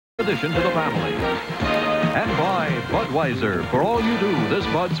addition to the family. And by Budweiser. For all you do, this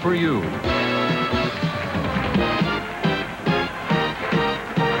Bud's for you.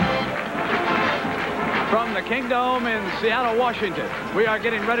 From the Kingdome in Seattle, Washington, we are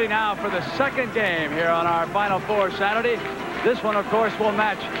getting ready now for the second game here on our Final Four Saturday. This one, of course, will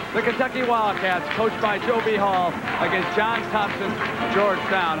match the Kentucky Wildcats, coached by Joe B. Hall, against John Thompson's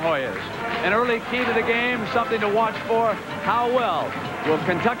Georgetown Hoyas. An early key to the game, something to watch for. How well will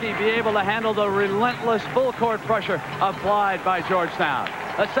Kentucky be able to handle the relentless full-court pressure applied by Georgetown?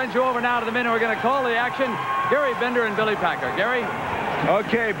 Let's send you over now to the men who are going to call the action, Gary Bender and Billy Packer. Gary?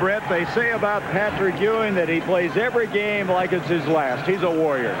 Okay, Brett, they say about Patrick Ewing that he plays every game like it's his last. He's a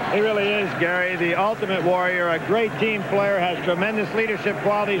warrior. He really is, Gary, the ultimate warrior, a great team player, has tremendous leadership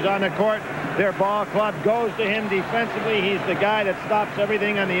qualities on the court. Their ball club goes to him defensively. He's the guy that stops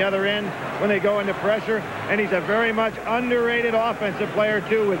everything on the other end when they go into pressure, and he's a very much underrated offensive player,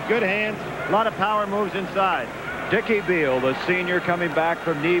 too, with good hands, a lot of power moves inside. Dickie Beal, the senior, coming back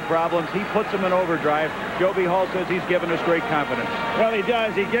from knee problems. He puts him in overdrive. Joe B. Hall says he's given us great confidence. Well, he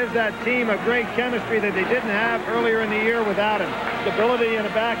does. He gives that team a great chemistry that they didn't have earlier in the year without him. Stability in the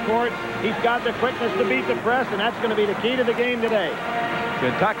backcourt. He's got the quickness to beat the press, and that's going to be the key to the game today.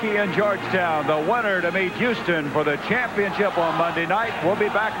 Kentucky and Georgetown, the winner to meet Houston for the championship on Monday night. We'll be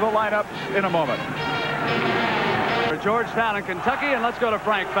back to the lineups in a moment. For Georgetown and Kentucky, and let's go to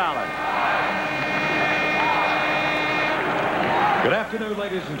Frank Fowler. Good afternoon,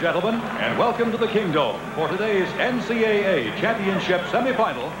 ladies and gentlemen, and welcome to the Kingdome for today's NCAA Championship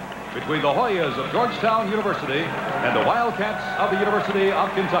semifinal between the Hoyas of Georgetown University and the Wildcats of the University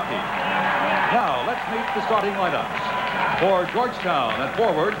of Kentucky. Now, let's meet the starting lineups. For Georgetown at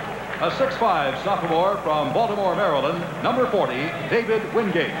forward, a 6'5" sophomore from Baltimore, Maryland, number 40, David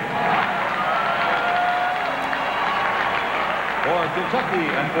Wingate. For Kentucky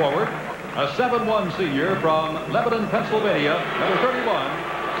and forward, a 7'1" senior from Lebanon, Pennsylvania, number 31,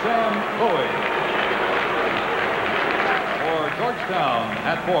 Sam Bowie. For Georgetown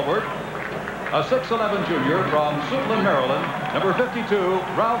at forward, a 6'11" junior from Suitland, Maryland, number 52,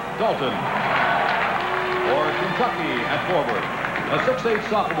 Ralph Dalton. For Kentucky at forward, a 6'8"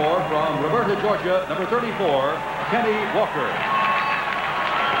 sophomore from Roberta, Georgia, number 34, Kenny Walker.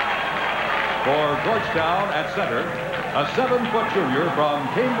 For Georgetown at center, a 7-foot junior from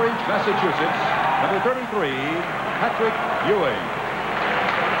Cambridge, Massachusetts, number 33, Patrick Ewing.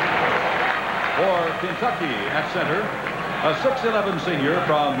 For Kentucky at center, a 6'11" senior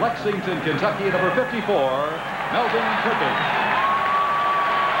from Lexington, Kentucky, number 54, Melvin Perkins.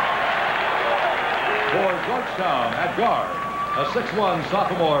 For Georgetown at guard, a 6'1"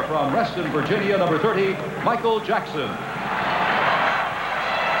 sophomore from Reston, Virginia, number 30, Michael Jackson.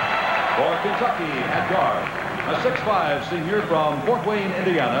 For Kentucky at guard, a 6'5" senior from Fort Wayne,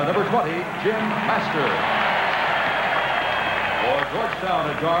 Indiana, number 20, Jim Master. For Georgetown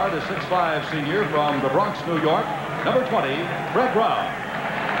at guard, a 6'5" senior from the Bronx, New York, number 20, Fred Brown.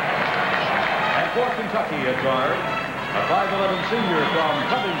 And for Kentucky at guard, a 5'11" senior from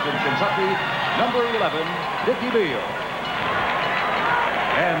Covington, Kentucky, number 11, Dickie Beal.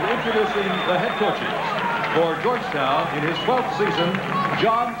 And introducing the head coaches. For Georgetown in his 12th season,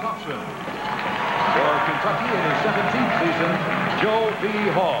 John Thompson. For Kentucky in his 17th season, Joe B.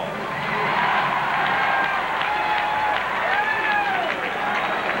 Hall.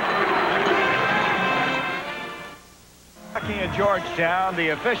 Kentucky and Georgetown, the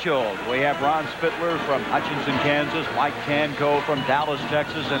officials. We have Ron Spittler from Hutchinson, Kansas, Mike Tanco from Dallas,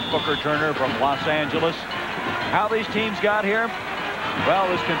 Texas, and Booker Turner from Los Angeles. How these teams got here? Well,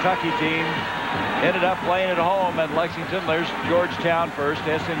 this Kentucky team ended up playing at home at Lexington. There's Georgetown first,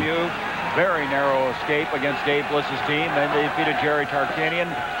 SMU. Very narrow escape against Dave Bliss's team. Then they defeated Jerry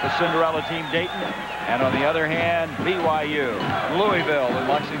Tarkanian, the Cinderella team, Dayton. And on the other hand, BYU, Louisville, and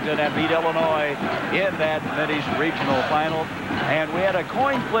Lexington have beat Illinois in that Middies regional final. And we had a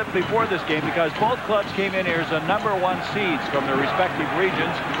coin flip before this game because both clubs came in here as the #1 seeds from their respective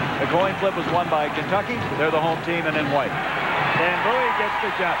regions. The coin flip was won by Kentucky. They're the home team and in white. And Bowie gets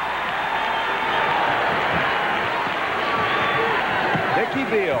the jump. Dickie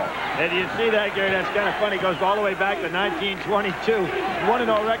Beal. And you see that, Gary, that's kind of funny. It goes all the way back to 1922.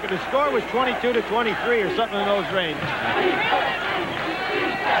 1-0 record. The score was 22-23 or something in those ranges.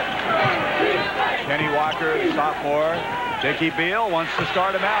 Kenny Walker, sophomore. Dickie Beal wants to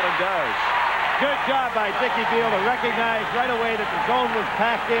start him out and does. Good job by Dickie Beal to recognize right away that the zone was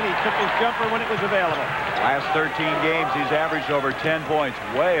packed in. He took his jumper when it was available. Last 13 games, he's averaged over 10 points,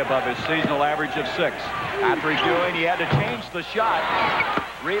 way above his seasonal average of 6. Patrick Ewing, he had to change the shot.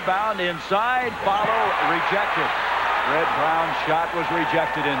 Rebound inside, follow, rejected. Red Brown's shot was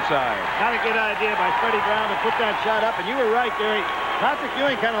rejected inside. Not a good idea by Freddie Brown to put that shot up. And you were right, Gary. Patrick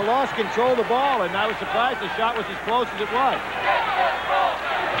Ewing kind of lost control of the ball, and I was surprised the shot was as close as it was.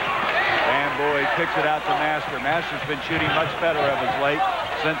 Sam Bowie kicks it out to Master. Master's been shooting much better of his late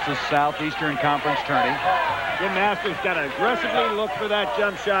since the Southeastern Conference tourney. Jim Masters got to aggressively look for that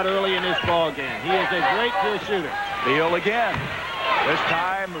jump shot early in this ball game. He is a great pure shooter. Beal again. This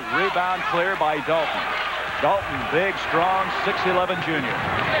time, rebound clear by Dalton. Dalton, big, strong, 6'11" junior.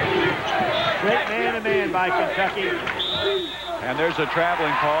 Great man-to-man by Kentucky. And there's a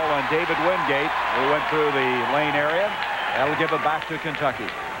traveling call on David Wingate, who went through the lane area. That'll give it back to Kentucky.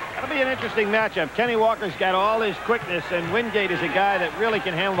 That'll be an interesting matchup. Kenny Walker's got all his quickness, and Wingate is a guy that really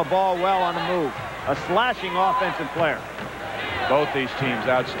can handle the ball well on the move. A slashing offensive player. Both these teams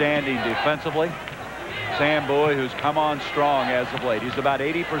outstanding defensively. Sam Bowie, who's come on strong as of late. He's about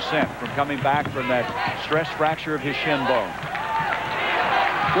 80% from coming back from that stress fracture of his shin bone.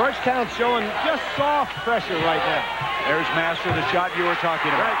 Georgetown's showing just soft pressure right now. There's Master, the shot you were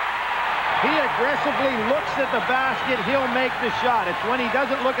talking about. Right. He aggressively looks at the basket, he'll make the shot. It's when he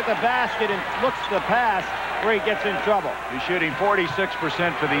doesn't look at the basket and looks to the pass where he gets in trouble. He's shooting 46%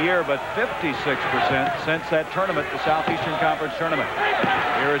 for the year, but 56% since that tournament, the Southeastern Conference tournament.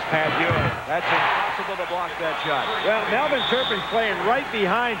 Here is Pat Ewing. That's impossible to block that shot. Well, Melvin Turpin's playing right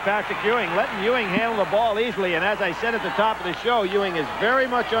behind Patrick Ewing, letting Ewing handle the ball easily. And as I said at the top of the show, Ewing is very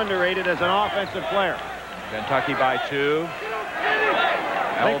much underrated as an offensive player. Kentucky by 2.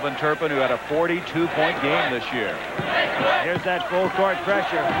 Melvin Turpin, who had a 42-point game this year. Here's that full court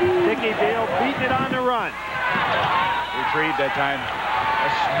pressure. Dickie Beal beating it on the run. Retrieved that time. A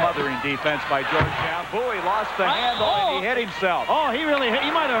smothering defense by Georgetown. Bowie lost the handle and he hit himself. Oh, he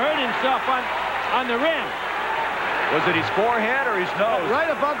might have hurt himself on the rim. Was it his forehead or his nose? Right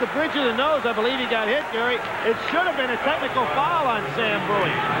above the bridge of the nose, I believe he got hit, Gary. It should have been a technical foul on Sam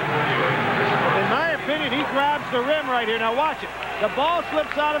Bowie. In my opinion, he grabs the rim right here. Now watch it. The ball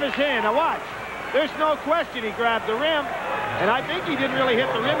slips out of his hand. Now watch. There's no question he grabbed the rim. And I think he didn't really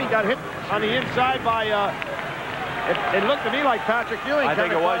hit the rim. He got hit on the inside by, it looked to me like Patrick Ewing. I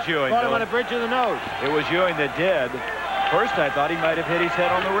think it was Ewing. Caught him on the bridge of the nose. It was Ewing that did. First, I thought he might have hit his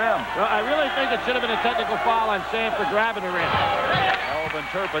head on the rim. Well, I really think it should have been a technical foul on Sam for grabbing the rim. Melvin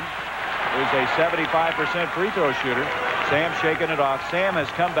Turpin is a 75% free throw shooter. Sam shaking it off. Sam has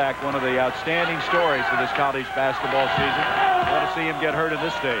come back, one of the outstanding stories of this college basketball season. I want to see him get hurt at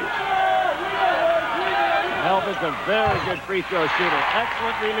this stage. Melvin's a very good free throw shooter.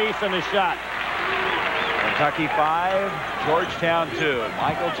 Excellent release on the shot. Kentucky 5, Georgetown 2.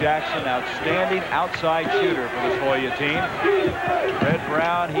 Michael Jackson, outstanding outside shooter for this Hoya team. Red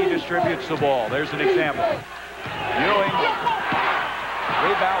Brown, he distributes the ball. There's an example. Ewing,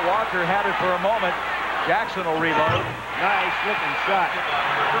 rebound. Walker had it for a moment. Jackson will reload. Nice looking shot.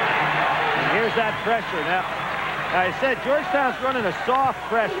 And here's that pressure. Now, I said Georgetown's running a soft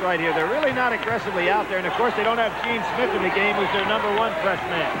press right here. They're really not aggressively out there. And, of course, they don't have Gene Smith in the game, who's their #1 press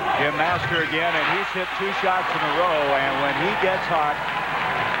man. Jim Master again, and he's hit 2 shots in a row. And when he gets hot,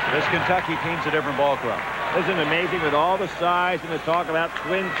 this Kentucky team's a different ball club. Isn't it amazing with all the size and the talk about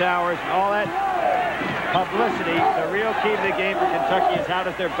Twin Towers and all that publicity? The real key to the game for Kentucky is how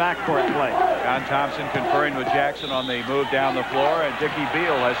does their backcourt play. John Thompson conferring with Jackson on the move down the floor, and Dickie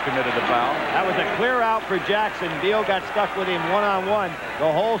Beal has committed a foul. That was a clear out for Jackson. Beal got stuck with him one-on-one.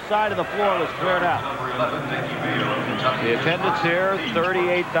 The whole side of the floor was cleared out. The attendance here,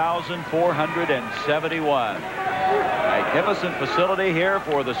 38,471. Magnificent facility here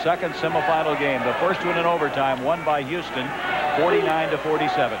for the second semifinal game. The first one in overtime, won by Houston,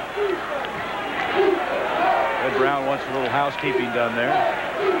 49-47. Ed Brown wants a little housekeeping done there.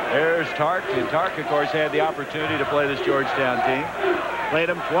 There's Tark, and Tark, of course, had the opportunity to play this Georgetown team. Played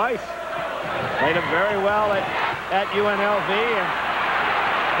him twice. Played him very well at UNLV, and,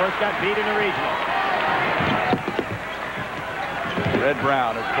 of course, got beat in the regional. Red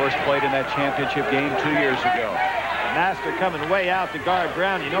Brown, of course, played in that championship game 2 years ago. Master coming way out to guard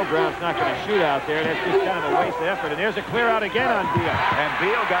Brown. You know Brown's not going to shoot out there. That's just kind of a waste of effort. And there's a clear out again on Beal. And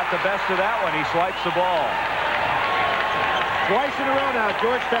Beal got the best of that one. He swipes the ball. Twice in a row now,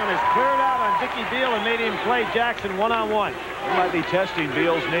 Georgetown has cleared out on Dickie Beal and made him play Jackson one-on-one. He might be testing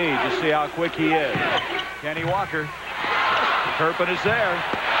Beal's knee to see how quick he is. Kenny Walker. Turpin is there.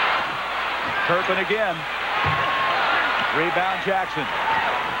 Turpin again. Rebound Jackson.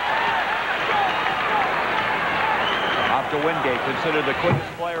 Off to Wingate, considered the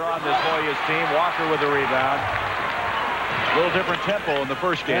quickest player on this Hoyas team. Walker with the rebound. A little different tempo in the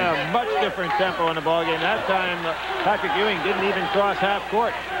first game. Yeah, much different tempo in the ballgame. That time, Patrick Ewing didn't even cross half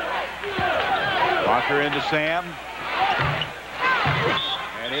court. Walker into Sam.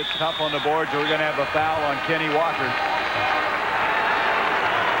 and it's tough on the boards. We're going to have a foul on Kenny Walker.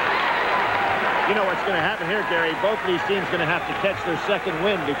 You know what's going to happen here, Gary? Both of these teams are going to have to catch their second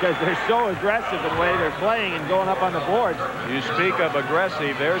win because they're so aggressive in the way they're playing and going up on the boards. You speak of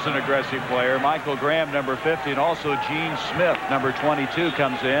aggressive. There's an aggressive player. Michael Graham, number 50, and also Gene Smith, number 22,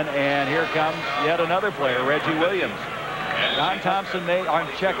 comes in. And here comes yet another player, Reggie Williams. John Thompson,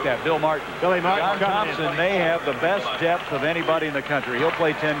 check that, Bill Martin. Billy Martin. John Thompson may have the best depth of anybody in the country. He'll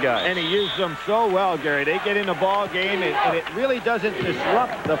play 10 guys. And he used them so well, Gary. They get in the ball game, and it really doesn't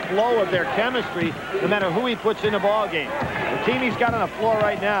disrupt the flow of their chemistry, no matter who he puts in the ball game. The team he's got on the floor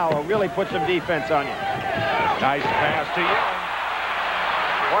right now will really put some defense on you. Nice pass to Ewing.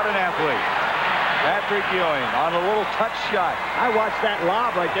 What an athlete. Patrick Ewing on a little touch shot. I watched that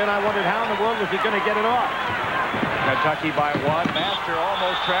lob right there, and I wondered how in the world was he going to get it off. Kentucky by 1. Master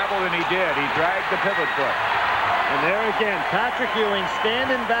almost traveled, and he did. He dragged the pivot foot. And there again, Patrick Ewing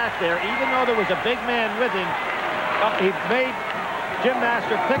standing back there, even though there was a big man with him. He made Jim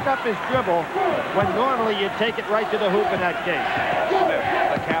Master pick up his dribble when normally you'd take it right to the hoop in that case. Smith,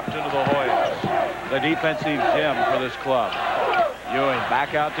 the captain of the Hoyas, the defensive gem for this club. Ewing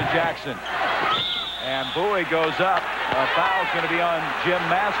back out to Jackson. And Bowie goes up. A foul's going to be on Jim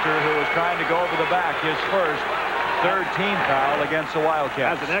Master, who was trying to go over the back, his first. Third team foul against the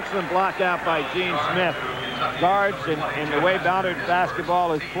Wildcats. That's an excellent block out by Gene Smith. Guards and the way Ballard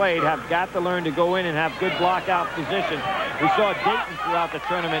basketball is played have got to learn to go in and have good block out position. We saw Dayton throughout the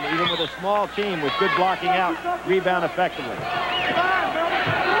tournament, even with a small team with good blocking out, rebound effectively.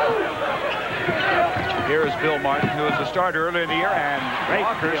 Here is Bill Martin, who was the starter earlier in the year, and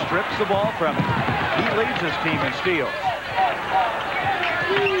Walker strips the ball from him. He leads his team in steals.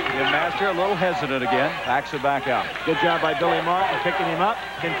 Jim Master a little hesitant again. Backs it back out. Good job by Billy Martin picking him up.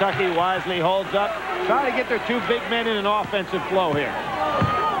 Kentucky wisely holds up. Trying to get their two big men in an offensive flow here.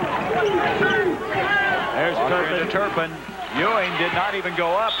 There's Turpin. Turpin. Ewing did not even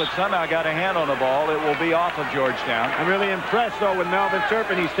go up, but somehow got a hand on the ball. It will be off of Georgetown. I'm really impressed, though, with Melvin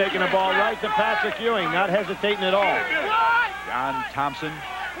Turpin. He's taking the ball right to Patrick Ewing, not hesitating at all. John Thompson,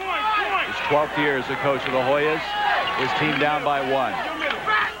 his 12th year as the coach of the Hoyas. His team down by 1.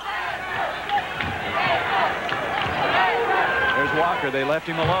 There's Walker. They left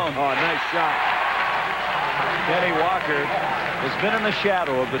him alone. Oh, nice shot. Kenny Walker has been in the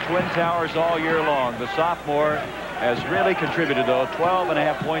shadow of the Twin Towers all year long. The sophomore has really contributed, though.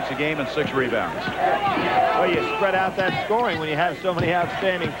 12.5 points a game and 6 rebounds. Well, you spread out that scoring when you have so many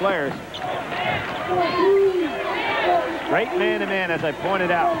outstanding players. Great man-to-man, as I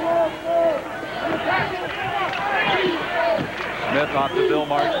pointed out. Smith off to Bill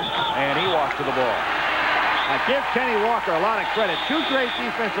Martin, and he walks to the ball. I give Kenny Walker a lot of credit. 2 great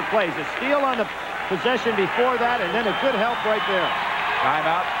defensive plays. A steal on the possession before that, and then a good help right there.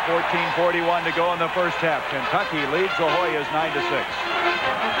 Timeout, 14:41 to go in the first half. Kentucky leads the Hoyas 9-6.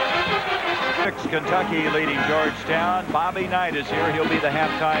 Kentucky leading Georgetown. Bobby Knight is here. He'll be the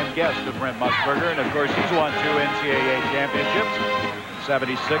halftime guest of Brent Musburger, and of course he's won 2 NCAA championships,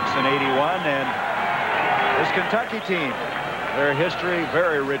 76 and 81. And this Kentucky team, their history,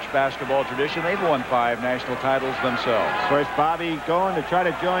 very rich basketball tradition. They've won 5 national titles themselves. Of course, Bobby going to try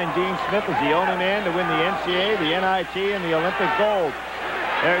to join Dean Smith as the only man to win the NCAA, the NIT, and the Olympic gold.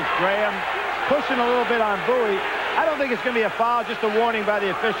 There's Graham pushing a little bit on Bowie. I don't think it's going to be a foul, just a warning by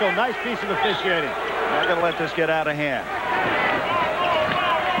the official. Nice piece of officiating. Not going to let this get out of hand.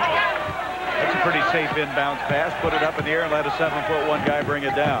 That's a pretty safe inbounds pass. Put it up in the air and let a 7'1" guy bring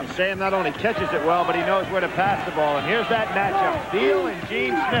it down. Sam not only catches it well, but he knows where to pass the ball. And here's that matchup. Beal and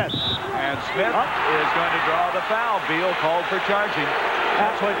Gene Smith. And Smith is going to draw the foul. Beal called for charging.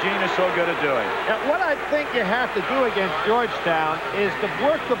 That's what Gene is so good at doing. Now, what I think you have to do against Georgetown is to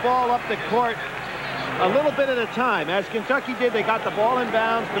work the ball up the court a little bit at a time. As Kentucky did, they got the ball in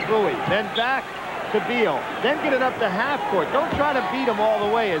bounds to Bowie, then back to Beal, then get it up to half court. Don't try to beat him all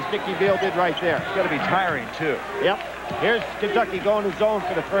the way as Dickie Beal did right there. It's got to be tiring, too. Yep. Here's Kentucky going to zone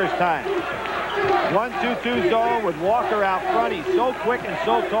for the first time. 1-2-2 zone with Walker out front. He's so quick and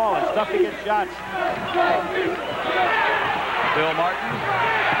so tall. It's tough to get shots. Bill Martin.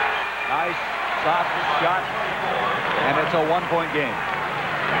 Nice soft shot. And it's a 1-point game.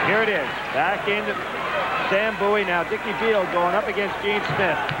 Here it is. Back into Sam Bowie. Now Dickie Beal going up against Gene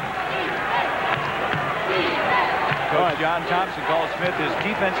Smith. Coach John Thompson calls Smith his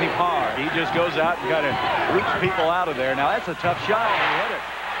defensive hard. He just goes out and kind of roots people out of there. Now that's a tough shot when he hit it.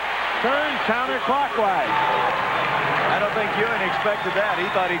 Turn counterclockwise. I don't think Ewing expected that. He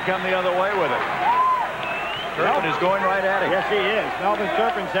thought he'd come the other way with it. Turpin is going right at it. Yes, he is. Melvin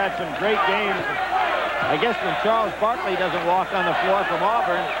Turpin's had some great games. I guess when Charles Barkley doesn't walk on the floor from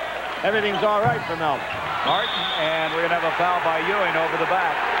Auburn, everything's all right for Melvin. Martin, and we're going to have a foul by Ewing over the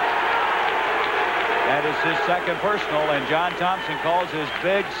back. That is his second personal, and John Thompson calls his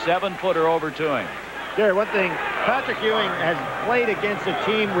big 7-footer over to him. Gary, one thing, Patrick Ewing has played against a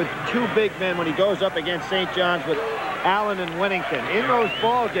team with 2 big men when he goes up against St. John's with Allen and Winnington. In those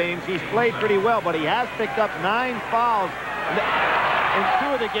ball games, he's played pretty well, but he has picked up 9 fouls in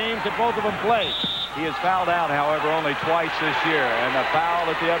 2 of the games that both of them played. He has fouled out, however, only twice this year, and a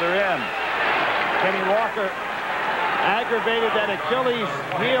foul at the other end. Kenny Walker aggravated that Achilles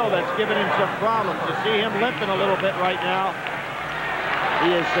heel that's given him some problems. To see him limping a little bit right now,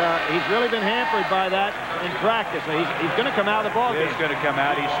 he's really been hampered by that in practice. So he's going to come out of the ball game. He's going to come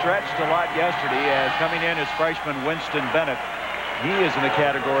out. He stretched a lot yesterday as coming in as freshman Winston Bennett. He is in the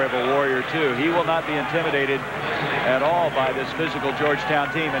category of a warrior, too. He will not be intimidated at all by this physical Georgetown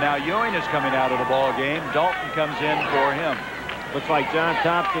team. And now Ewing is coming out of the ball game. Dalton comes in for him. Looks like John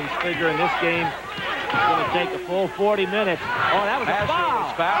Thompson's figure in this game is going to take the full 40 minutes. Oh, that was a foul.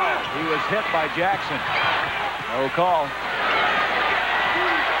 Was fouled. He was hit by Jackson. No call.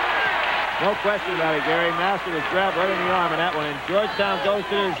 No question about it, Gary. Master was grabbed right in the arm on that one. And Georgetown goes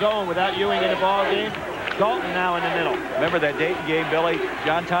to their zone without Ewing in the ball game. Dalton now in the middle. Remember that Dayton game, Billy?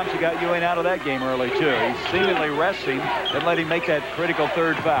 John Thompson got Ewing out of that game early, too. He's seemingly resting and let him make that critical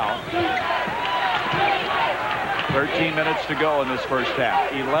 3rd foul. 13 minutes to go in this first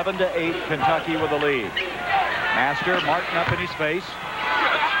half. 11-8, Kentucky with the lead. Master, Martin up in his face.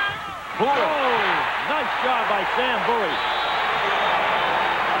 Oh, nice job by Sam Bowie.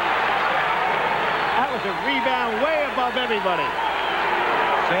 That was a rebound way above everybody.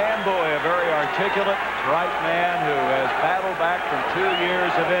 Sam Bowie, a very articulate, bright man who has battled back from 2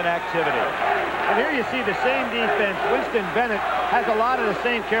 years of inactivity. And here you see the same defense. Winston Bennett has a lot of the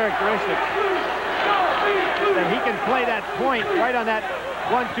same characteristics. And he can play that point right on that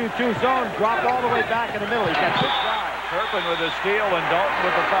 1-2-2 zone, drop all the way back in the middle. He's got 6 guys. Turpin with the steal and Dalton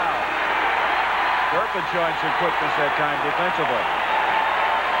with the foul. Turpin showing some quickness that time defensively.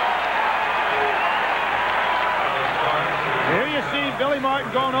 Here you see Billy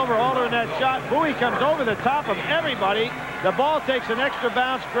Martin going over, altering that shot. Bowie comes over the top of everybody. The ball takes an extra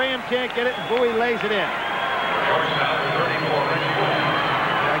bounce. Graham can't get it, and Bowie lays it in.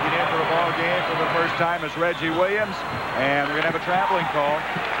 Checking in for the ball game for the first time is Reggie Williams, and we're going to have a traveling call.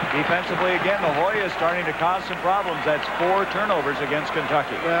 Defensively, again, the Hoyas starting to cause some problems. That's 4 turnovers against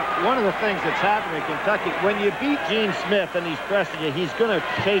Kentucky. Well, one of the things that's happened in Kentucky, when you beat Gene Smith and he's pressing you, he's going to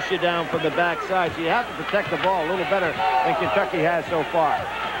chase you down from the backside. So you have to protect the ball a little better than Kentucky has so far.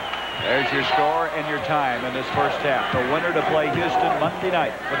 There's your score and your time in this first half. The winner to play Houston Monday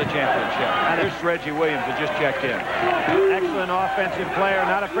night for the championship. And there's Reggie Williams that just checked in. Excellent offensive player,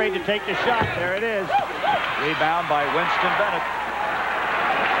 not afraid to take the shot. There it is. Rebound by Winston Bennett.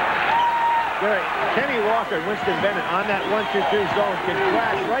 Gary, Kenny Walker and Winston Bennett on that 1-2-2 zone can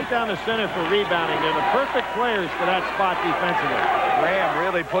crash right down the center for rebounding. They're the perfect players for that spot defensively. Graham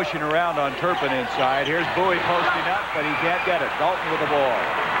really pushing around on Turpin inside. Here's Bowie posting up, but he can't get it. Dalton with the ball.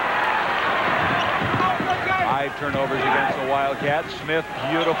 5 turnovers against the Wildcats. Smith,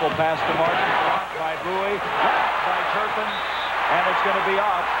 beautiful pass to Martin. Blocked by Bowie, left by Turpin, and it's going to be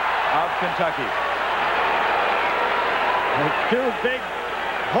off of Kentucky. And 2 big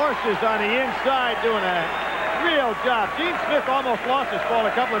horses on the inside doing a real job. Gene Smith almost lost his ball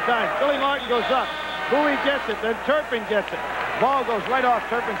a couple of times. Billy Martin goes up. Bowie gets it. Then Turpin gets it. Ball goes right off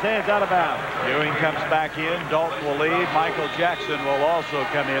Turpin's hands, out of bounds. Ewing comes back in. Dalton will lead. Michael Jackson will also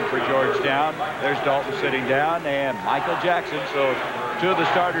come in for Georgetown. There's Dalton sitting down and Michael Jackson. So 2 of the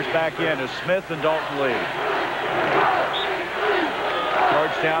starters back in as Smith and Dalton lead.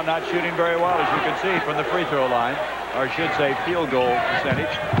 Georgetown not shooting very well, as you can see from the free throw line. Or I should say field goal percentage.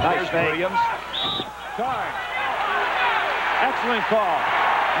 Nice There's Williams. Card. Excellent call.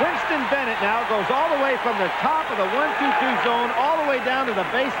 Winston Bennett now goes all the way from the top of the 1-2-2 zone all the way down to the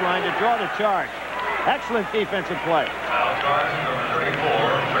baseline to draw the charge. Excellent defensive play.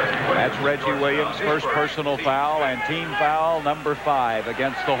 That's Reggie Williams' first personal foul and team foul number 5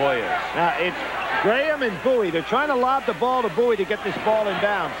 against the Hoyas. Now it's Graham and Bowie. They're trying to lob the ball to Bowie to get this ball in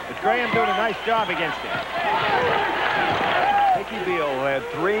bounds. But Graham doing a nice job against him. Mickey Beal had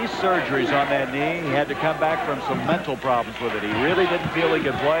 3 surgeries on that knee. He had to come back from some mental problems with it. He really didn't feel he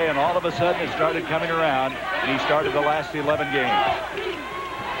could play, and all of a sudden it started coming around, and he started the last 11 games.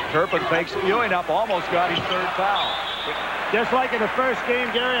 Turpin fakes Ewing up, almost got his 3rd foul. Just like in the first game,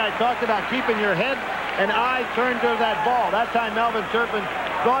 Gary, I talked about keeping your head and eye turned to that ball. That time Melvin Turpin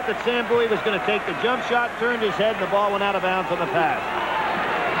thought that Sam Bowie was going to take the jump shot, turned his head, and the ball went out of bounds on the pass.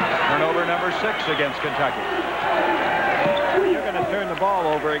 Turnover number 6 against Kentucky. You're going to turn the ball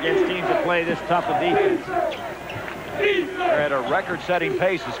over against teams that play this tough of defense. They're at a record-setting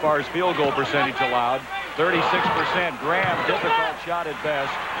pace as far as field goal percentage allowed. 36%. Graham, difficult shot at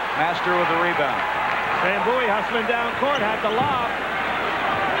best. Master with the rebound. Bowie hustling down court, had the lob.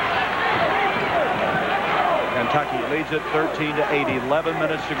 Kentucky leads it 13-8. 11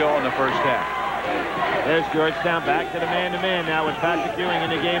 minutes to go in the first half. There's Georgetown back to the man-to-man now with Patrick Ewing in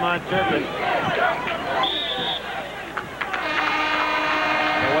the game on Turpin.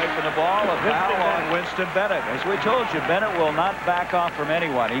 Away from the ball, a foul on Winston Bennett. As we told you, Bennett will not back off from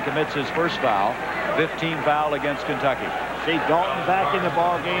anyone. He commits his first foul. 15 foul against Kentucky. See Dalton back in the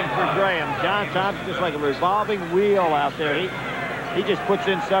ball game for Graham. John Thompson just like a revolving wheel out there. He just puts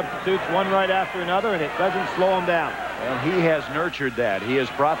in substitutes one right after another, and it doesn't slow him down. Well, he has nurtured that. He has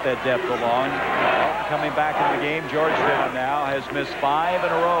brought that depth along. Dalton coming back in the game. Georgetown now has missed 5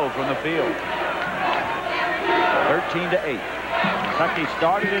 in a row from the field. 13-8. Kentucky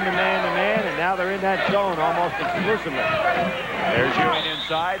started in the man-to-man, and now they're in that zone almost exclusively. There's Ewing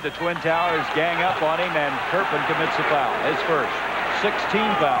inside. The Twin Towers gang up on him, and Turpin commits a foul. His first. 16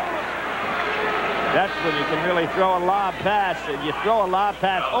 fouls. That's when you can really throw a lob pass, and you throw a lob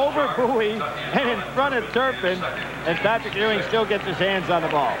pass over Bowie and in front of Turpin, and Patrick Ewing still gets his hands on the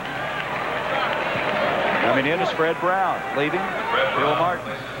ball. Coming in is Fred Brown, leaving Bill Martin.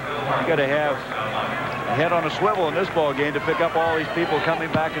 You got to have a head on a swivel in this ball game to pick up all these people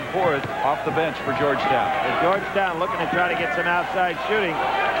coming back and forth off the bench for Georgetown. And Georgetown looking to try to get some outside shooting.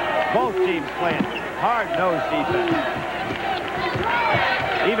 Both teams playing hard-nosed defense.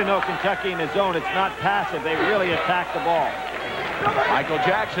 Even though Kentucky in the zone, it's not passive. They really attack the ball. Michael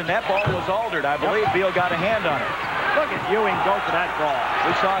Jackson, that ball was altered. I believe Beal got a hand on it. Look at Ewing go for that ball.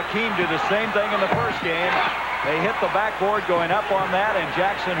 We saw Keene do the same thing in the first game. They hit the backboard going up on that, and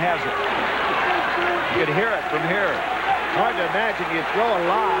Jackson has it. You can hear it from here. Hard to imagine you throw a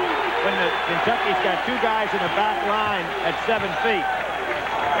lob when Kentucky's got 2 guys in the back line at 7 feet.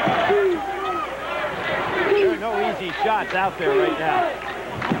 There are no easy shots out there right now.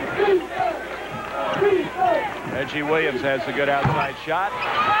 Reggie Williams has a good outside shot.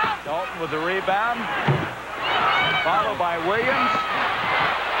 Dalton with the rebound. Followed by Williams.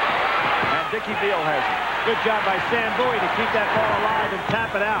 And Dickie Beal has it. Good job by Sam Bowie to keep that ball alive and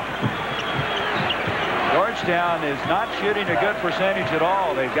tap it out. Georgetown is not shooting a good percentage at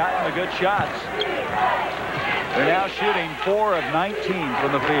all. They've gotten the good shots. They're now shooting 4 of 19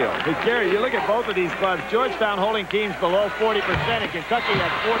 from the field. But Gary, you look at both of these clubs. Georgetown holding teams below 40%, and Kentucky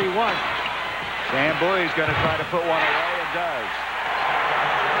at 41. Sam Bowie's going to try to put one away and does.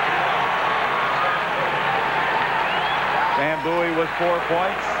 Sam Bowie with 4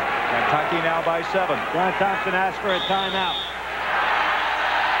 points. Kentucky now by 7. John Thompson asked for a timeout.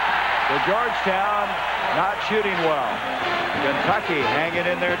 So Georgetown not shooting well. Kentucky hanging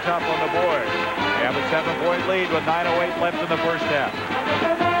in there tough on the board. They have a 7-point lead with 9:08 left in the first half.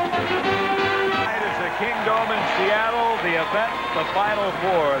 Tonight is the Kingdome in Seattle. The event, the Final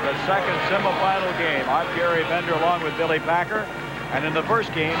Four, the second semifinal game. I'm Gary Bender along with Billy Packer. And in the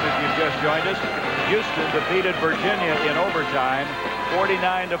first game, if you've just joined us, Houston defeated Virginia in overtime,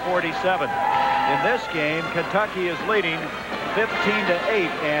 49-47. In this game, Kentucky is leading 15-8,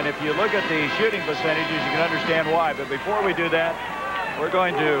 and if you look at the shooting percentages, you can understand why. But before we do that, we're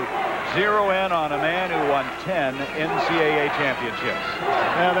going to zero in on a man who won 10 NCAA championships.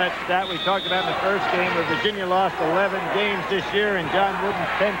 Well, that's that we talked about in the first game, where Virginia lost 11 games this year, and John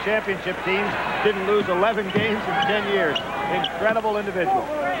Wooden's 10 championship teams didn't lose 11 games in 10 years. Incredible individual.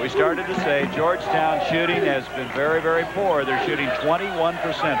 We started to say Georgetown shooting has been very, very poor. They're shooting 21%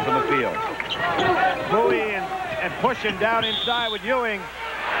 from the field. Bowie and pushing down inside with Ewing.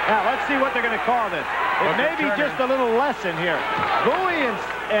 Now, let's see what they're going to call this. It may be just a little lesson here. Bowie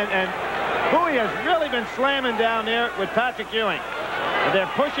and Bowie has really been slamming down there with Patrick Ewing. And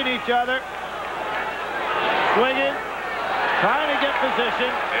they're pushing each other, swinging, trying to get position.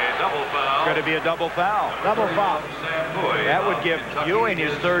 A double foul. Going to be a double foul. Double foul. That would give Ewing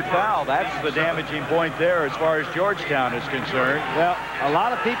his 3rd foul. That's the damaging point there as far as Georgetown is concerned. Well, a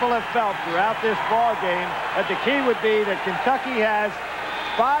lot of people have felt throughout this ball game that the key would be that Kentucky has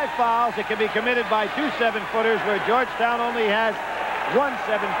 5 fouls that can be committed by 2 7-footers, where Georgetown only has 1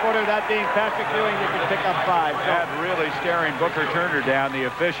 7-footer, that being Patrick Ewing, that can pick up 5. So That really staring Booker Turner down, the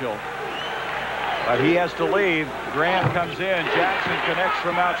official. But he has to leave. Graham comes in. Jackson connects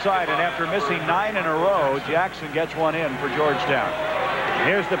from outside, and after missing 9 in a row, Jackson gets one in for Georgetown.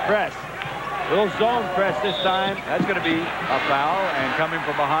 here's the press. Little zone press this time. That's going to be a foul, and coming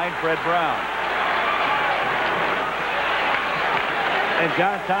from behind, Fred Brown. And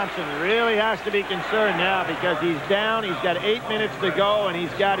John Thompson really has to be concerned now because he's down. He's got 8 minutes to go, and he's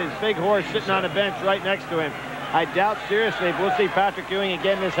got his big horse sitting on the bench right next to him. I doubt seriously if we'll see Patrick Ewing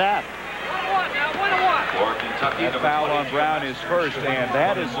again this half. For Kentucky, That foul on Brown is first, and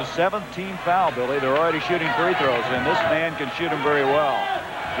that is the 17th foul, Billy. They're already shooting free throws, and this man can shoot them very well.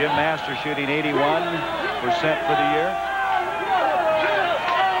 Jim Master shooting 81% for the year.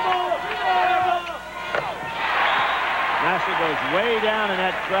 Master goes way down in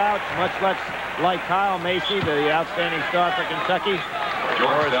that crouch, much less like Kyle Macy, the outstanding star for Kentucky.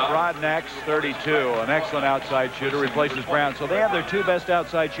 Boris Brodnack's 32, an excellent outside shooter, replaces Brown. So they have their two best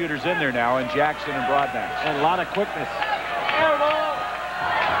outside shooters in there now, in Jackson and Brodnax. And a lot of quickness.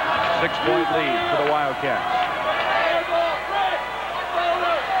 6-point lead for the Wildcats.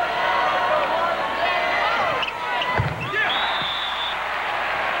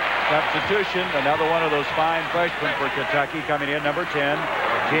 Substitution, another one of those fine freshmen for Kentucky coming in, number 10,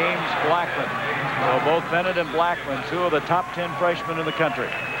 James Blackman. So both Bennett and Blackman, two of the top 10 freshmen in the country.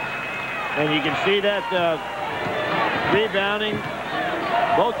 And you can see that rebounding,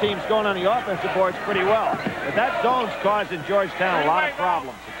 both teams going on the offensive boards pretty well. But that zone's causing Georgetown a lot of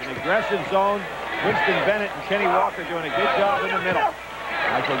problems. It's an aggressive zone. Winston Bennett and Kenny Walker doing a good job in the middle.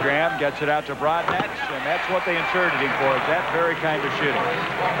 Michael Graham gets it out to Brodnax, and that's what they inserted him for, is that very kind of shooting.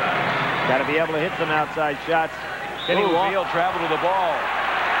 Got to be able to hit some outside shots. Kenny Walker traveled to the ball.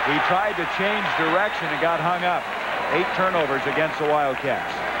 He tried to change direction and got hung up. 8 turnovers against the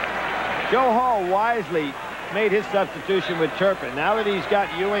Wildcats. Joe Hall wisely made his substitution with Turpin. Now that he's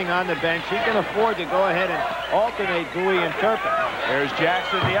got Ewing on the bench, he can afford to go ahead and alternate Bowie and Turpin. There's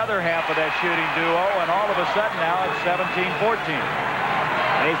Jackson, the other half of that shooting duo, and all of a sudden now it's 17-14.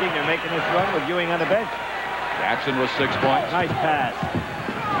 Amazing they're making this run with Ewing on the bench. Jackson with 6 points. Nice pass.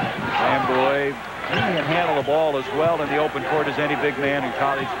 Sam Bowie, he can handle the ball as well in the open court as any big man in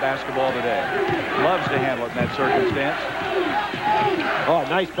college basketball today. Loves to handle it in that circumstance. Oh,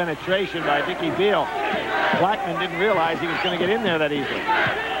 nice penetration by Dickie Beal. Blackman didn't realize he was going to get in there that easily.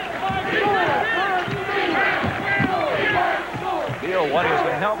 Beal wanting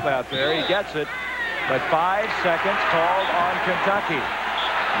some help out there. He gets it. But 5 seconds called on Kentucky.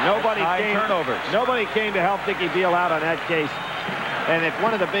 Nobody came to help Dickie Beal out on that case. And if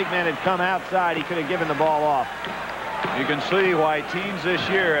one of the big men had come outside, he could have given the ball off. You can see why teams this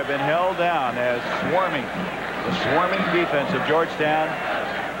year have been held down as swarming. The swarming defense of Georgetown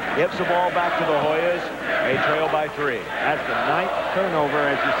gives the ball back to the Hoyas. They trail by 3. That's the 9th turnover,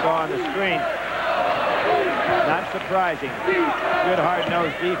 as you saw on the screen. Not surprising. Good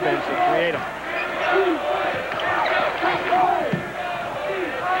hard-nosed defense to create them.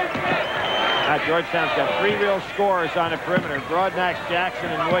 Now Georgetown's got 3 real scorers on the perimeter. Brodnax,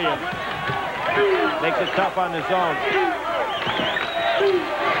 Jackson, and Williams. Makes it tough on the zone.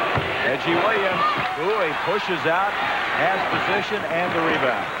 Reggie Williams, he pushes out, has position and the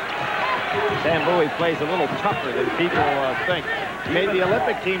rebound. Sam Bowie plays a little tougher than people think. He made the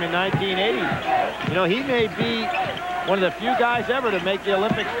Olympic team in 1980. You know, he may be one of the few guys ever to make the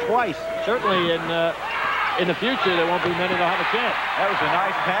Olympics twice. Certainly in the future, there won't be many that'll have a chance. That was a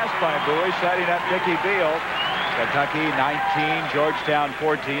nice pass by Bowie, setting up Dickie Beal. Kentucky 19, Georgetown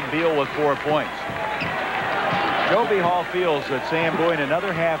 14. Beal with 4 points. Joe B. Hall feels that Sam Bowie in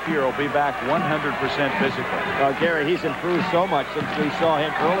another half year will be back 100% physically. Well, Gary, he's improved so much since we saw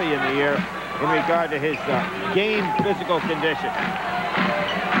him early in the year in regard to his game physical condition.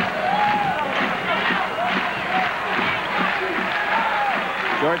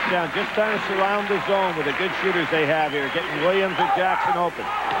 Georgetown just trying to surround the zone with the good shooters they have here, getting Williams and Jackson open.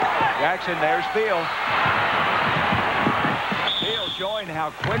 Jackson, there's Beal. Beal showing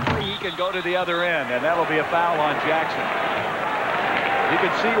how quickly he can go to the other end, and that'll be a foul on Jackson. You can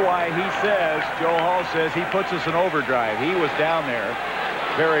see why he says, Joe Hall says, he puts us in overdrive. He was down there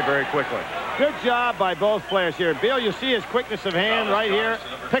very, very quickly. Good job by both players here. Beal, you see his quickness of hand right here.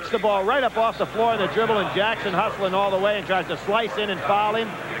 Picks the ball right up off the floor in the dribble, and Jackson hustling all the way and tries to slice in and foul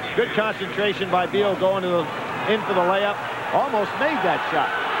him. Good concentration by Beal going in for the layup. Almost made that shot.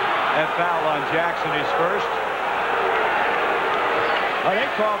 That foul on Jackson is first. Oh, they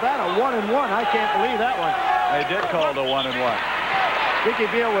called that a 1-and-1. I can't believe that one. They did call it a 1-and-1. Dickie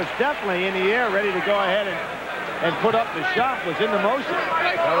Beal was definitely in the air, ready to go ahead and put up the shot, was in the motion.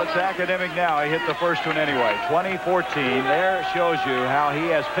 Well, it's academic now. He hit the first one anyway. 2014. There shows you how he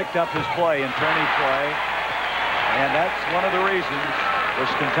has picked up his play in tourney play. And that's one of the reasons this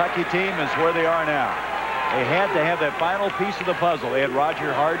Kentucky team is where they are now. They had to have that final piece of the puzzle. They had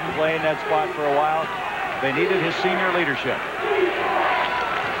Roger Harden playing that spot for a while. They needed his senior leadership.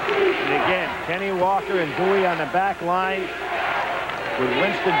 And again, Kenny Walker and Bowie on the back line. with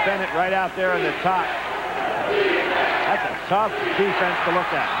Winston Bennett right out there on the top. That's a tough defense to look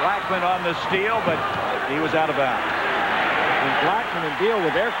at. Blackman on the steal, but he was out of bounds. And Blackman and Beal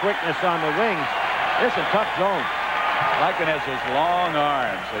with their quickness on the wings. It's a tough zone. Blackman has those long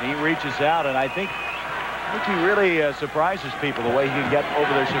arms, and he reaches out, and I think he really surprises people the way he can get over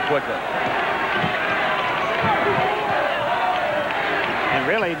there so quickly. And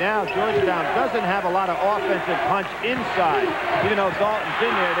really now Georgetown doesn't have a lot of offensive punch inside. Even though Dalton's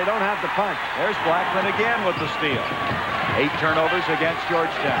in there, they don't have the punch. There's Blackman again with the steal. 8 turnovers against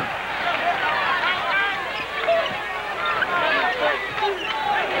Georgetown.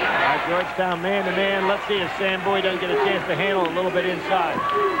 Georgetown man-to-man. Let's see if Sam Bowie doesn't get a chance to handle a little bit inside.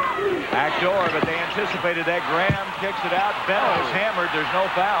 Back door, but they anticipated that. Graham kicks it out. Bennett is hammered. There's no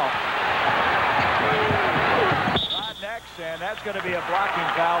foul. Not next, and that's going to be a blocking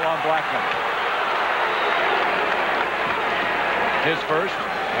foul on Blackman. His first,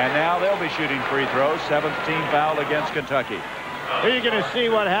 and now they'll be shooting free throws. 7th team foul against Kentucky. Here you're going to see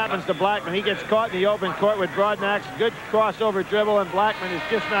what happens to Blackman. He gets caught in the open court with Broadnax. Good crossover dribble, and Blackman is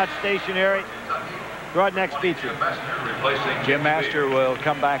just not stationary. Broadnax beats him. Jim Master will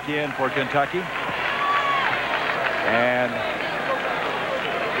come back in for Kentucky. And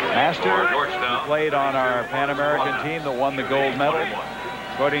Master played on our Pan American team that won the gold medal.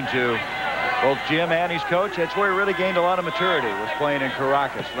 According to both Jim and his coach, that's where he really gained a lot of maturity, was playing in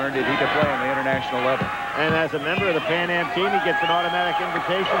Caracas. Learned that he could play on the international level. And as a member of the Pan Am team, he gets an automatic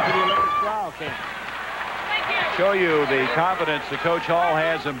invitation to the Olympic trial camp. Show you the confidence that Coach Hall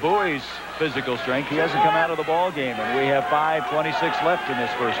has in Bowie's physical strength. He hasn't come out of the ball game, and we have 5:26 left in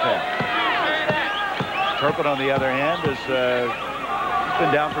this first half. Turpin, on the other hand, has been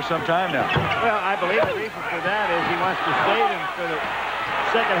down for some time now. Well, I believe the reason for that is he wants to save him for the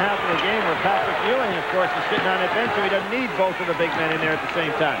second half of the game, where Patrick Ewing, of course, is sitting on the bench, so he doesn't need both of the big men in there at the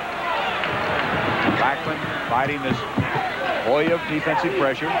same time. Blackman fighting this Hoya defensive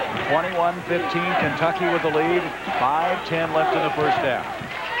pressure. 21-15, Kentucky with the lead. 5:10 left in the first half.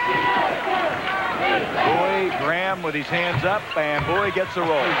 Bowie, Graham with his hands up, and Bowie gets the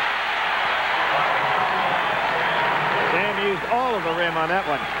roll. Sam used all of the rim on that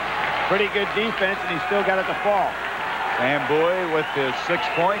one. Pretty good defense, and he still got it to fall. Sam Bowie with his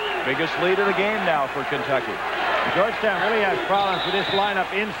 6-point, biggest lead of the game now for Kentucky. Georgetown really has problems with this lineup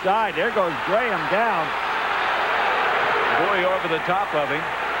inside. There goes Graham down. Bowie over the top of him.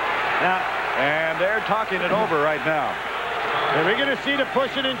 Now, and they're talking it over right now. And we're going to see the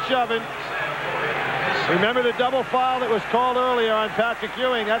pushing and shoving. Remember the double foul that was called earlier on Patrick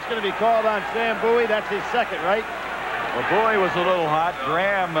Ewing? That's going to be called on Sam Bowie. That's his second, right? Well, Bowie was a little hot.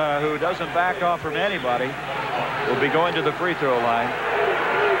 Graham, who doesn't back off from anybody, will be going to the free throw line.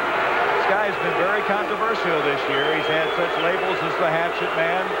 This guy's been very controversial this year. He's had such labels as the hatchet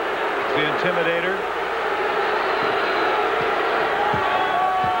man, the intimidator.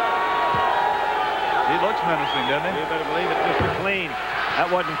 He looks menacing, doesn't he? You better believe it, Mr. Clean.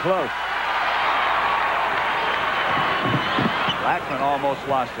 That wasn't close. Blackman almost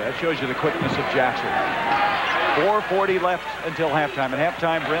lost it. That shows you the quickness of Jackson. 4:40 left until halftime. At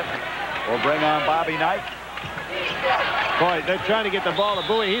halftime, Brent will bring on Bobby Knight. Boy, they're trying to get the ball to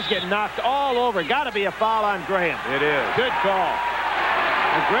Bowie. He's getting knocked all over. Got to be a foul on Graham. It is. Good call.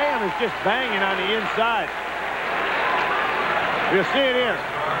 And Graham is just banging on the inside. You'll see it here.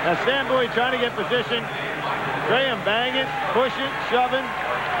 Now Sam Bowie trying to get position. Graham banging, pushing, shoving.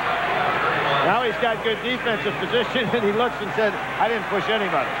 Now he's got good defensive position, and he looks and said, I didn't push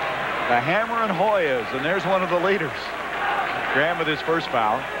anybody. The hammer and Hoyas, and there's one of the leaders. Graham with his first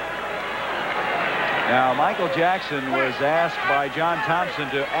foul. Now, Michael Jackson was asked by John Thompson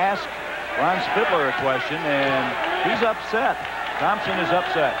to ask Ron Spitler a question, and he's upset. Thompson is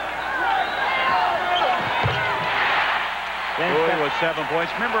upset. Bowie was 7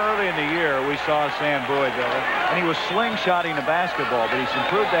 points. Remember early in the year, we saw Sam Bowie, though, and he was slingshotting the basketball, but he's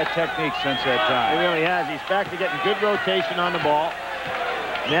improved that technique since that time. He really has. He's back to getting good rotation on the ball.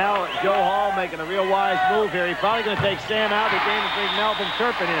 Now, Joe Hall making a real wise move here. He's probably going to take Sam out of the game and bring Melvin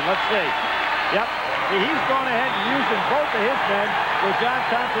Turpin in. Let's see. Yep. See, he's gone ahead and using both of his men, where John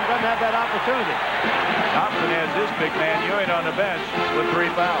Thompson doesn't have that opportunity. Thompson has his big man, Ewing, on the bench with 3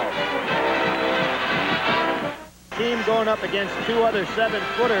 fouls. Team going up against 2 other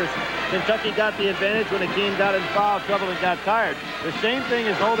 7-footers. Kentucky got the advantage when the team got in foul trouble and got tired. The same thing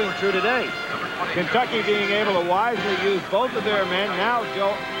is holding true today. Kentucky being able to wisely use both of their men. Now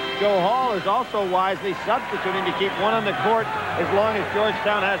Joe Hall is also wisely substituting to keep one on the court as long as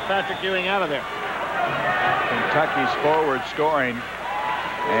Georgetown has Patrick Ewing out of there. Kentucky's forward scoring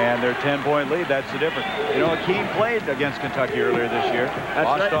And their 10-point lead, that's the difference. You know, Keene played against Kentucky earlier this year.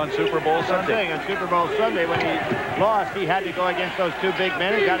 Lost on Super Bowl Sunday. On Super Bowl Sunday, when he lost, he had to go against those two big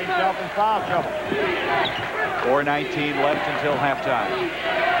men and got himself in foul trouble. 4:19 left until halftime.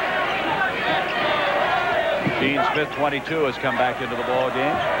 Gene Smith, 22, has come back into the ball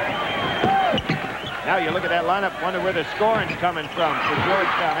game. Now you look at that lineup, wonder where the scoring's coming from for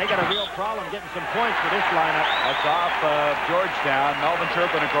Georgetown. They got a real problem getting some points for this lineup. That's off of Georgetown. Melvin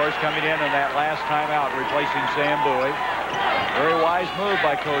Turpin, of course, coming in that last timeout, replacing Sam Bowie. Very wise move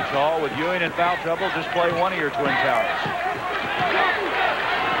by Coach Hall. With Ewing in foul trouble, just play one of your Twin Towers.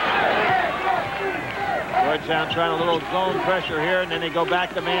 Georgetown trying a little zone pressure here, and then they go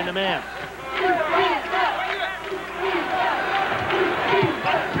back to man-to-man.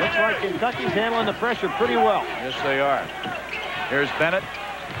 Looks like Kentucky's handling the pressure pretty well. Yes, they are. Here's Bennett.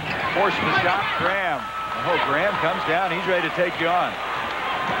 Forcing the shot. Graham. Oh, Graham comes down. He's ready to take you on.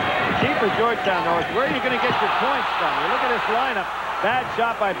 The key for Georgetown, though, is where are you going to get your points from? You look at this lineup. Bad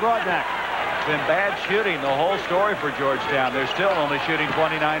shot by Broadnax. It's been bad shooting the whole story for Georgetown. They're still only shooting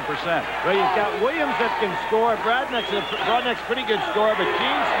 29%. Well, you've got Williams that can score. Broadnax pretty good scorer, but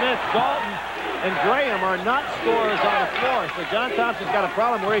Gene Smith, Dalton, and Graham are not scorers on the floor. So John Thompson's got a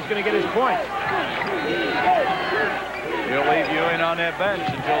problem where he's going to get his points. He'll leave Ewing on that bench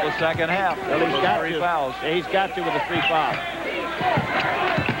until the second half. Well, he's got three to. fouls. Yeah, he's got to with the 3 fouls.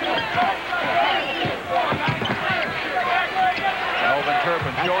 Melvin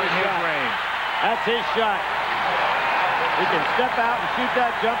Turpin showing his range. That's his shot. He can step out and shoot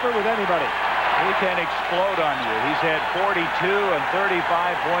that jumper with anybody. He can explode on you. He's had 42 and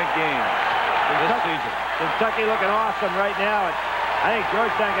 35-point games this season. Kentucky looking awesome right now. And I think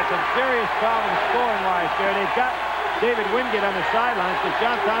Georgetown got some serious problems scoring-wise there. They've got David Wingate on the sidelines because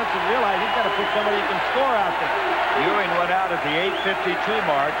John Thompson realized he's got to put somebody who can score out there. Ewing went out at the 8:52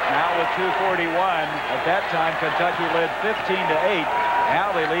 mark, now with 2:41. At that time, Kentucky led 15-8.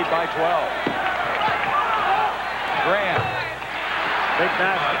 Now they lead by 12. Graham. Big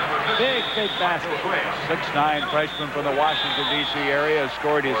basket. Big basket. 6'9" freshman from the Washington, D.C. area has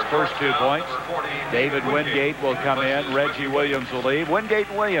scored his first 2 points. David Wingate will come in. Reggie Williams will leave. Wingate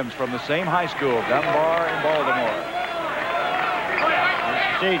and Williams from the same high school, Dunbar in Baltimore.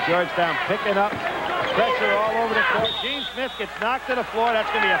 See Georgetown picking up pressure all over the court. Gene Smith gets knocked to the floor. That's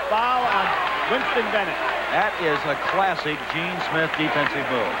going to be a foul on Winston Bennett. That is a classic Gene Smith defensive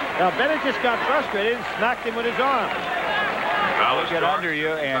move. Now Bennett just got frustrated and smacked him with his arm. He'll get under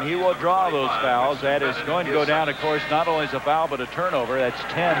you, and he will draw those fouls. That is going to go down, of course, not only as a foul, but a turnover. That's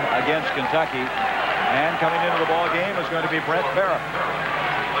 10 against Kentucky. And coming into the ball game is going to be Brent Barrett.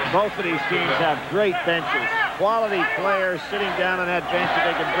 Both of these teams have great benches. Quality players sitting down on that bench that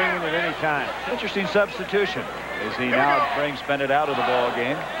they can bring in at any time. Interesting substitution as he now brings Bennett out of the ball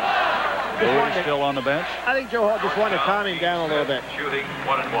game. Bowie still on the bench. I think Joe Hall just wanted to calm him down a little bit. Shooting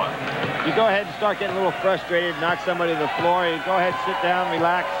 1 and 1. You go ahead and start getting a little frustrated, knock somebody to the floor. You go ahead, sit down,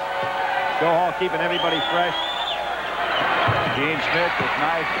 relax. Joe Hall keeping everybody fresh. Gene Smith with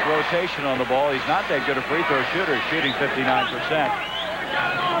nice rotation on the ball. He's not that good a free throw shooter, shooting 59%.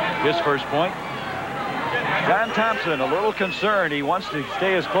 His first point. John Thompson a little concerned. He wants to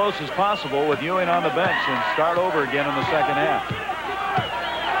stay as close as possible with Ewing on the bench and start over again in the second half.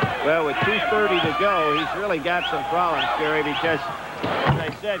 Well, with 2:30 to go, he's really got some problems, Gary, because, as I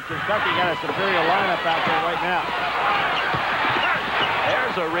said, Kentucky got a superior lineup out there right now.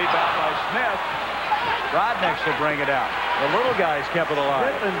 There's a rebound by Smith. Broadnax will bring it out. The little guys kept it alive.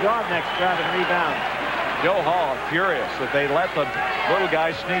 Smith and Broadnax grabbing rebounds. Joe Hall furious that they let the little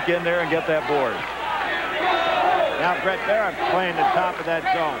guys sneak in there and get that board. Now Brett Barrett playing the top of that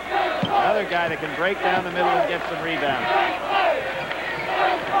zone. Another guy that can break down the middle and get some rebounds.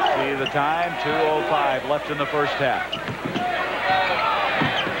 See the time, 2:05 left in the first half.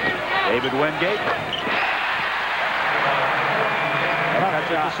 David Wingate.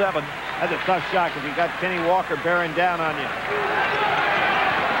 That's it to 7. That's a tough shot because you got Kenny Walker bearing down on you.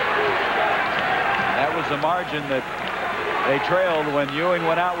 That was the margin that they trailed when Ewing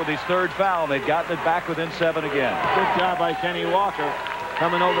went out with his third foul. They've gotten it back within 7 again. Good job by Kenny Walker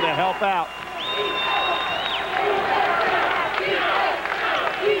coming over to help out.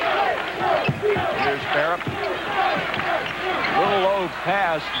 Here's Barrett. Little low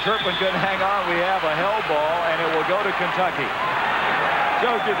pass. Turpin couldn't hang on. We have a held ball, and it will go to Kentucky.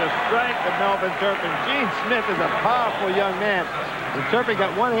 Shows you the strength of Melvin Turpin. Gene Smith is a powerful young man. And Turpin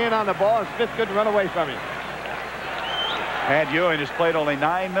got one hand on the ball, and Smith couldn't run away from him. Pat Ewing has played only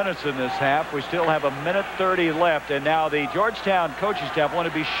 9 minutes in this half. We still have 1:30 left, and now the Georgetown coaching staff want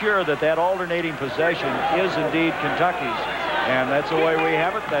to be sure that that alternating possession is indeed Kentucky's. And that's the way we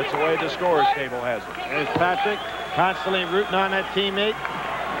have it. That's the way the scorers table has it. There's Patrick constantly rooting on that teammate.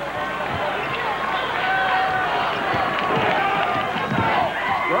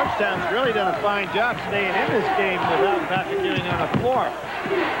 Georgetown's really done a fine job staying in this game without Patrick Ewing on the floor.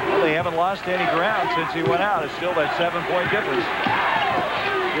 Well, they haven't lost any ground since he went out. It's still that 7-point difference.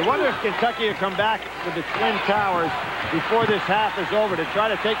 You wonder if Kentucky will come back with the Twin Towers before this half is over to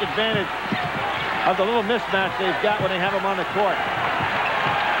try to take advantage of the little mismatch they've got when they have them on the court.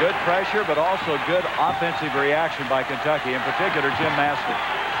 Good pressure, but also good offensive reaction by Kentucky, in particular Jim Master.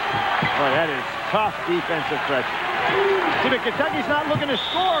 Boy, that is tough defensive pressure. See, but Kentucky's not looking to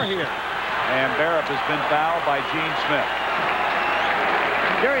score here. And Barrett has been fouled by Gene Smith.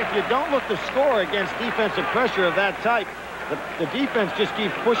 Gary, if you don't look to score against defensive pressure of that type, the defense just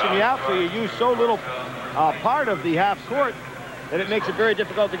keeps pushing you out, so you use so little part of the half court that it makes it very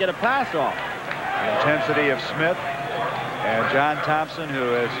difficult to get a pass off. The intensity of Smith and John Thompson, who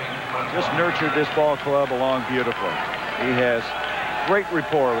has just nurtured this ball club along beautifully. He has great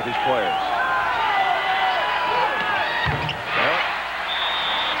rapport with his players.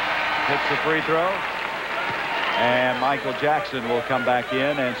 Hits the free throw. And Michael Jackson will come back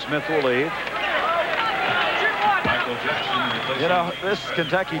in, and Smith will leave. Michael Jackson. You know, this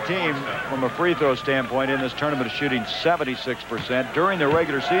Kentucky team, from a free throw standpoint, in this tournament is shooting 76%. During the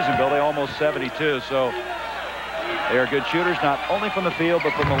regular season, Bill, they almost 72. So they are good shooters, not only from the field,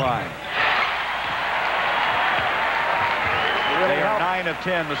 but from the line. They are 9 of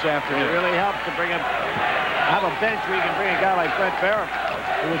 10 this afternoon. It really helps to have a bench where you can bring a guy like Brent Barrett,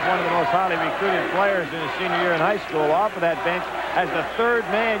 who was one of the most highly recruited players in his senior year in high school, off of that bench as the third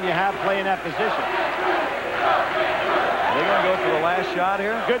man you have playing that position. Are they going to go for the last shot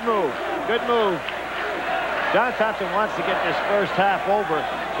here? Good move. Good move. John Thompson wants to get this first half over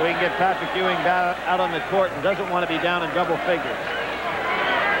so he can get Patrick Ewing out on the court and doesn't want to be down in double figures.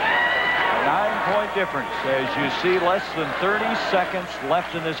 9-point difference as you see less than 30 seconds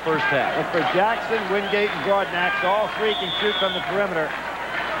left in this first half. But for Jackson, Wingate, and Broadnax, all three can shoot from the perimeter.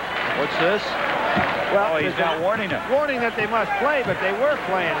 What's this? Well, he's not warning them. Warning that they must play, but they were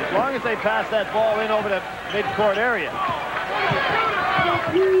playing as long as they pass that ball in over the midcourt area.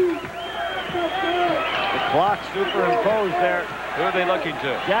 The clock superimposed there. Who are they looking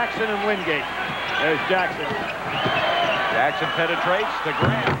to? Jackson and Wingate. There's Jackson. Jackson penetrates to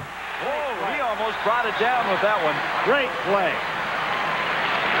Graham. Whoa, he almost brought it down with that one. Great play.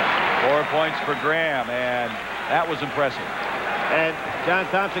 4 points for Graham, and that was impressive. And John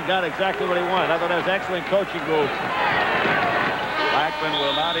Thompson got exactly what he wanted. I thought that was excellent coaching move. Blackman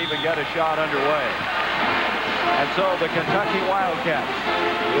will not even get a shot underway. And so the Kentucky Wildcats,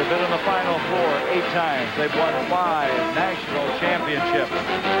 who have been in the Final Four 8 times, they've won 5 national championships,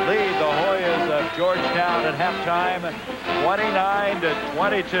 lead the Hoyas of Georgetown at halftime,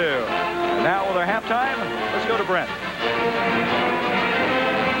 29-22. And now with our halftime, let's go to Brent.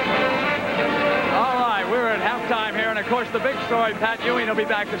 We're at halftime here, and of course the big story, Pat Ewing will be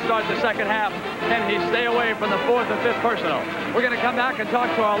back to start the second half. Can he stay away from the 4th and 5th personal? We're going to come back and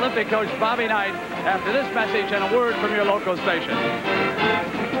talk to our Olympic coach, Bobby Knight, after this message and a word from your local station.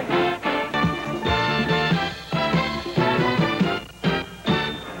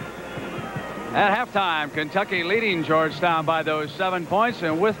 At halftime, Kentucky leading Georgetown by those 7 points,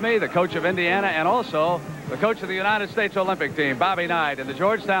 and with me, the coach of Indiana and also the coach of the United States Olympic team, Bobby Knight. And the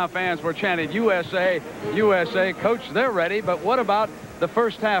Georgetown fans were chanting, USA, USA. Coach, they're ready, but what about the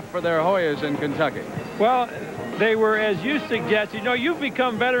first half for their Hoyas in Kentucky? Well, they were, as you suggest, you know, you've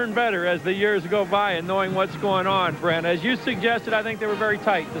become better and better as the years go by and knowing what's going on, Brent. As you suggested, I think they were very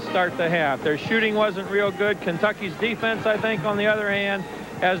tight to start the half. Their shooting wasn't real good. Kentucky's defense, I think, on the other hand,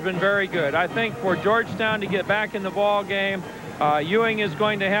 has been very good. I think for Georgetown to get back in the ball game, Ewing is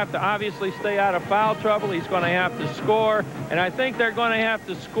going to have to obviously stay out of foul trouble. He's going to have to score, and I think they're going to have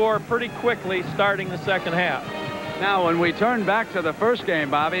to score pretty quickly starting the second half. Now, when we turn back to the first game,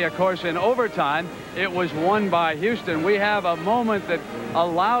 Bobby, of course, in overtime, it was won by Houston. We have a moment that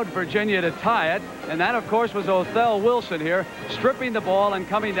allowed Virginia to tie it, and that, of course, was Othell Wilson here, stripping the ball and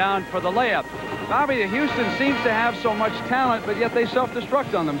coming down for the layup. Bobby, Houston seems to have so much talent, but yet they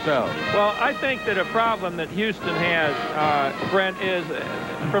self-destruct on themselves. Well, I think that a problem that Houston has, Brent, is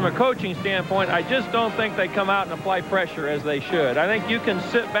from a coaching standpoint, I just don't think they come out and apply pressure as they should. I think you can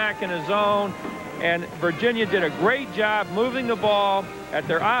sit back in a zone, and Virginia did a great job moving the ball at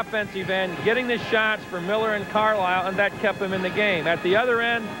their offensive end, getting the shots for Miller and Carlisle, and that kept them in the game. At the other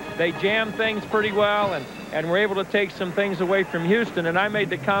end, they jammed things pretty well and were able to take some things away from Houston. And I made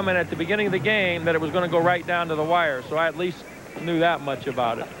the comment at the beginning of the game that it was going to go right down to the wire, so I at least knew that much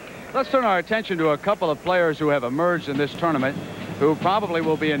about it. Let's turn our attention to a couple of players who have emerged in this tournament who probably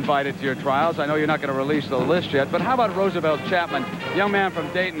will be invited to your trials. I know you're not going to release the list yet, but how about Roosevelt Chapman, young man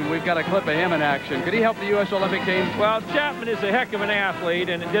from Dayton? We've got a clip of him in action. Could he help the U.S. Olympic team? Well, Chapman is a heck of an athlete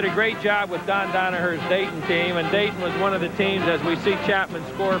and did a great job with Don Donaher's Dayton team. And Dayton was one of the teams, as we see Chapman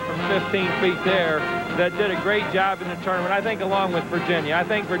score from 15 feet there, that did a great job in the tournament, I think, along with Virginia. I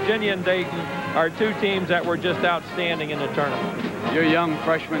think Virginia and Dayton are two teams that were just outstanding in the tournament. Your young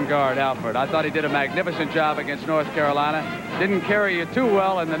freshman guard, Alfred. I thought he did a magnificent job against North Carolina. Didn't carry you too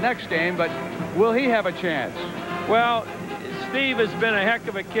well in the next game, but will he have a chance? Well, Steve has been a heck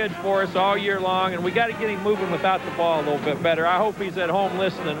of a kid for us all year long, and we got to get him moving without the ball a little bit better. I hope he's at home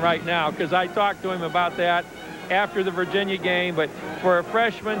listening right now, because I talked to him about that after the Virginia game. But for a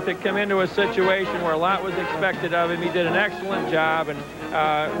freshman to come into a situation where a lot was expected of him, he did an excellent job, and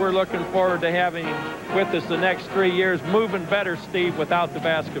we're looking forward to having him with us the next 3 years, moving better, Steve, without the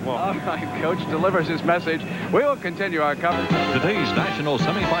basketball. All right, Coach delivers his message. We will continue our coverage. Today's national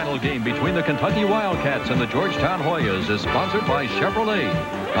semifinal game between the Kentucky Wildcats and the Georgetown Hoyas is sponsored by Chevrolet.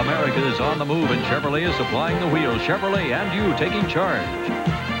 America is on the move, and Chevrolet is supplying the wheels. Chevrolet and you taking charge.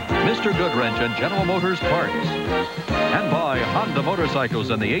 Mr. Goodwrench and General Motors Parts. And by Honda Motorcycles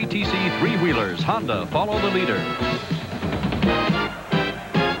and the ATC three-wheelers. Honda, follow the leader.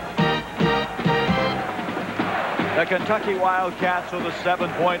 The Kentucky Wildcats with a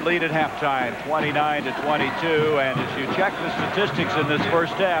 7-point lead at halftime, 29-22. And as you check the statistics in this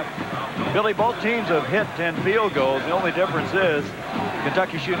first half, Billy, both teams have hit 10 field goals. The only difference is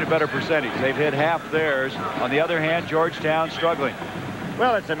Kentucky shooting a better percentage. They've hit half theirs. On the other hand, Georgetown struggling.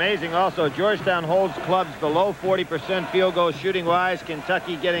 Well, it's amazing also. Georgetown holds clubs below 40% field goal shooting wise.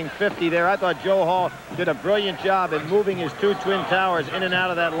 Kentucky getting 50 there. I thought Joe Hall did a brilliant job in moving his two twin towers in and out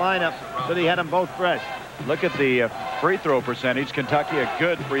of that lineup so that he had them both fresh. Look at the free throw percentage. Kentucky, a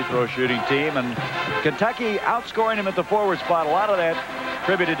good free throw shooting team, and Kentucky outscoring him at the forward spot. A lot of that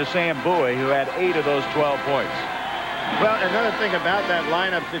attributed to Sam Bowie, who had 8 of those 12 points. Well, another thing about that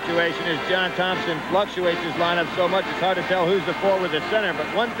lineup situation is John Thompson fluctuates his lineup so much it's hard to tell who's the forward, the center. But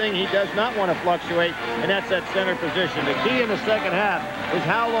one thing he does not want to fluctuate, and that's that center position. The key in the second half is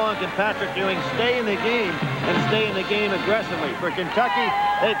how long can Patrick Ewing stay in the game and stay in the game aggressively. For Kentucky,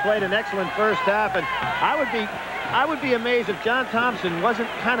 they played an excellent first half, and I would be amazed if John Thompson wasn't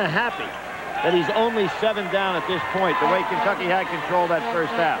kind of happy that he's only 7 down at this point, the way Kentucky had control that first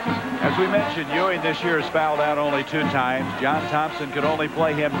half. As we mentioned, Ewing this year has fouled out only 2 times. John Thompson could only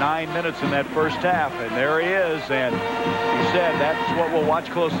play him 9 minutes in that first half, and there he is. And you said that's what we'll watch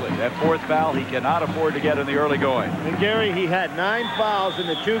closely. That 4th foul he cannot afford to get in the early going. And Gary, he had 9 fouls in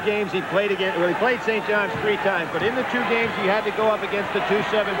the 2 games he played against. Well, he played St. John's 3 times, but in the 2 games he had to go up against the 2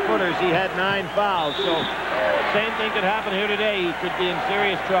 7-footers. He had 9 fouls. So same thing could happen here today. He could be in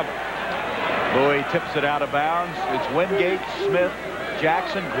serious trouble. Bowie tips it out of bounds. It's Wingate, Smith,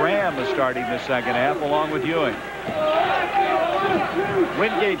 Jackson, Graham is starting the second half along with Ewing.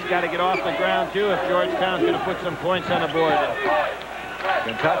 Wingate's got to get off the ground too if Georgetown's going to put some points on the board.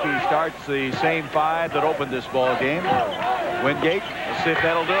 Kentucky starts the same 5 that opened this ball game. Wingate, let's see if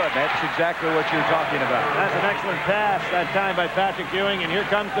that'll do it. That's exactly what you're talking about. That's an excellent pass that time by Patrick Ewing, and here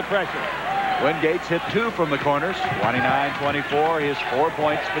comes the pressure. Wingate's hit 2 from the corners, 29-24. His 4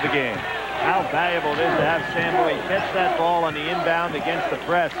 points for the game. How valuable it is to have Sam Bowie catch that ball on the inbound against the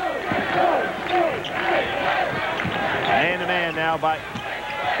press. Man-to-man now by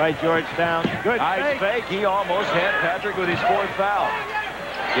Georgetown. Good nice fake. He almost had Patrick with his 4th foul.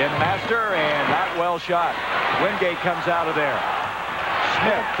 Again, Master, and not well shot. Wingate comes out of there.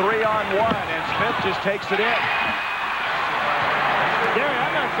 Smith, 3-on-1, and Smith just takes it in. Gary,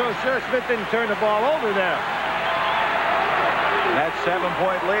 I'm not so sure Smith didn't turn the ball over there. That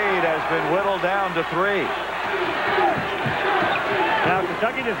 7-point lead has been whittled down to 3. Now,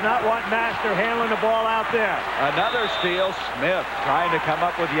 Kentucky does not want Master handling the ball out there. Another steal. Smith trying to come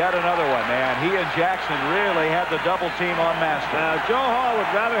up with yet another one. Man, he and Jackson really had the double team on Master. Now, Joe Hall would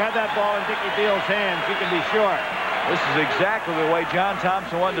rather have that ball in Dickie Beal's hands, you can be sure. This is exactly the way John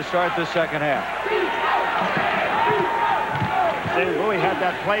Thompson wanted to start this second half. Sam Bowie had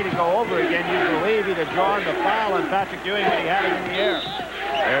that play to go over again. You believe he'd have drawn the foul on Patrick Ewing when he had it in the air.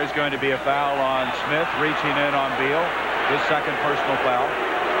 There's going to be a foul on Smith, reaching in on Beal. His second personal foul.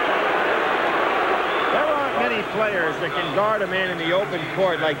 There aren't many players that can guard a man in the open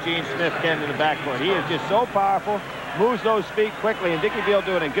court like Gene Smith can in the backcourt. He is just so powerful, moves those feet quickly, and Dickie Beal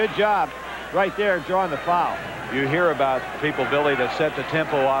doing a good job right there drawing the foul. You hear about people, Billy, that set the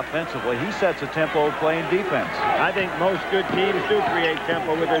tempo offensively. He sets a tempo playing defense. I think most good teams do create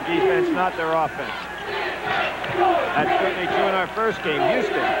tempo with their defense, not their offense. That's certainly true in our first game.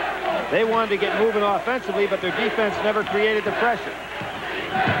 Houston, they wanted to get moving offensively, but their defense never created the pressure.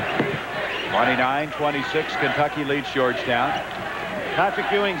 29-26, Kentucky leads Georgetown. Patrick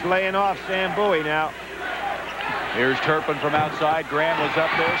Ewing's laying off Sam Bowie now. Here's Turpin from outside. Graham was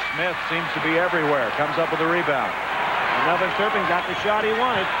up there. Smith seems to be everywhere. Comes up with a rebound. Another Turpin got the shot he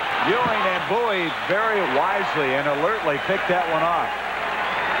wanted. Ewing and Bowie very wisely and alertly picked that one off.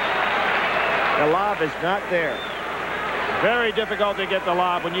 The lob is not there. Very difficult to get the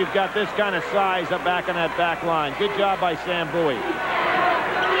lob when you've got this kind of size up back on that back line. Good job by Sam Bowie.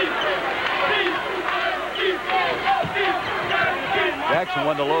 Jackson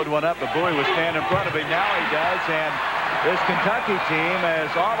wanted to load one up, but Bowie was standing in front of him. Now he does, and this Kentucky team has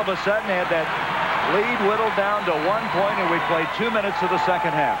all of a sudden had that lead whittled down to 1 point, and we played 2 minutes of the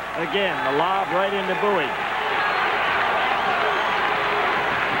second half. Again, the lob right into Bowie.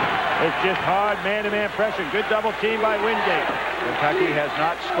 It's just hard man-to-man pressure. Good double team by Wingate. Kentucky has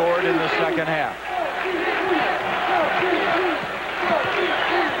not scored in the second half.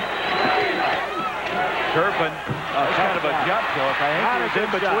 Turpin, kind of a jump hook. I think he was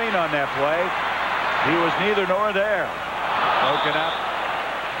in between on that play. He was neither nor there. Broken up.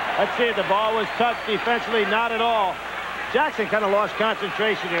 Let's see if the ball was touched defensively. Not at all. Jackson kind of lost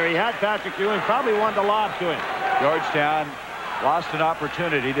concentration there. He had Patrick Ewing, probably wanted to lob to him. Georgetown lost an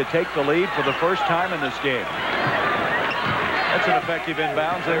opportunity to take the lead for the first time in this game. That's an effective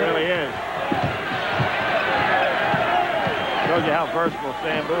inbounds. It really is. Shows you how versatile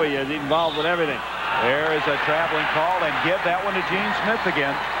Sam Bowie is. He's involved with everything. There is a traveling call, and give that one to Gene Smith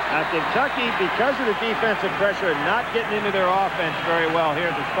again. Now Kentucky, because of the defensive pressure, not getting into their offense very well here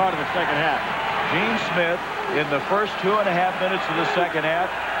at the start of the second half. Gene Smith, in the first 2.5 minutes of the second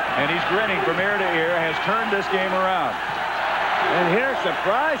half, and he's grinning from ear to ear, has turned this game around. And here,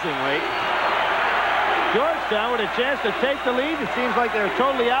 surprisingly, Georgetown with a chance to take the lead. It seems like they're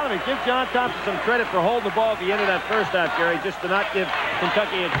totally out of it. Give John Thompson some credit for holding the ball at the end of that first half, Gary, just to not give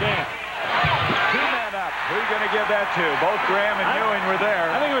Kentucky a chance. 2 men up. Who are you going to give that to? Both Graham and Ewing were there.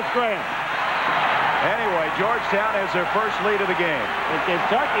 I think it was Graham. Anyway, Georgetown has their first lead of the game. And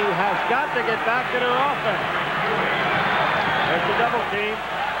Kentucky has got to get back to their offense. There's the double team.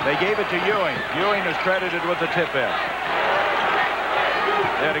 They gave it to Ewing. Ewing is credited with the tip-in.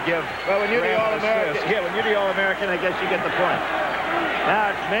 There to give. Well, when you're the All-American, yeah, when you're the All-American, I guess you get the point. Now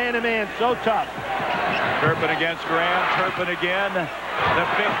it's man-to-man, so tough. Turpin against Graham. Turpin again. The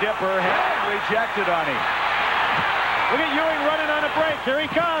Big Dipper had rejected on him. Look at Ewing running on a break. Here he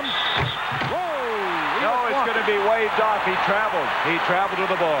comes. Whoa! No, it's going to be waved off. He traveled. He traveled to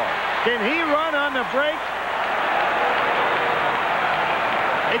the ball. Can he run on the break?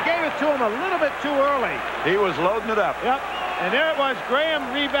 They gave it to him a little bit too early. He was loading it up. Yep. And there it was.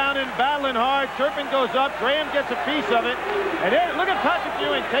 Graham rebounding, battling hard. Turpin goes up. Graham gets a piece of it. And there, look at Patrick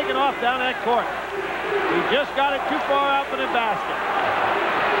Ewing taking off down that court. He just got it too far out for the basket.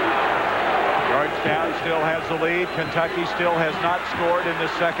 Georgetown still has the lead. Kentucky still has not scored in the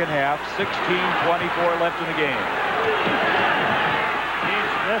second half. 16:24 left in the game. Gene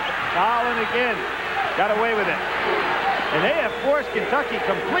Smith fouling again. Got away with it. And they have forced Kentucky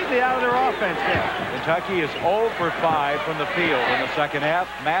completely out of their offense there. Kentucky is 0 for 5 from the field in the second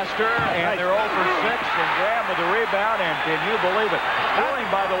half. Master, and they're 0 for 6. And Graham with the rebound, and can you believe it? Ewing,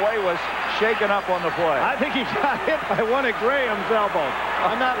 by the way, was shaken up on the play. I think he got hit by one of Graham's elbows.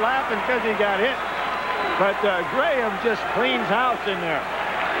 I'm not laughing because he got hit. But Graham just cleans house in there.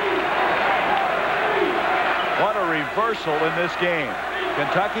 What a reversal in this game.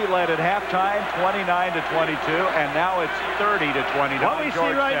 Kentucky led at halftime 29-22, and now it's 30-29. What we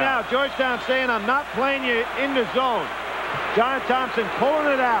see right now, Georgetown saying, I'm not playing you in the zone. John Thompson pulling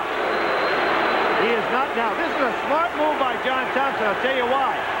it out. He is not. Now, this is a smart move by John Thompson. I'll tell you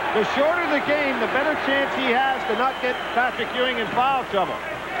why. The shorter the game, the better chance he has to not get Patrick Ewing in foul trouble.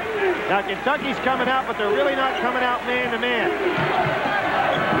 Now, Kentucky's coming out, but they're really not coming out man-to-man.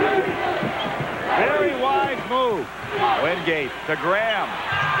 Very wise move. Wingate to Graham.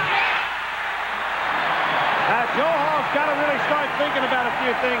 Joe Hall's got to really start thinking about a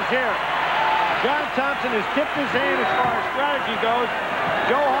few things here. John Thompson has tipped his hand as far as strategy goes.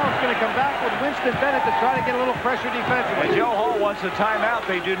 Joe Hall's going to come back with Winston Bennett to try to get a little pressure defensively. And Joe Hall wants a timeout.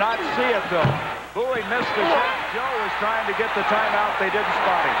 They do not see it, though. Bowie missed the shot. Joe was trying to get the timeout. They didn't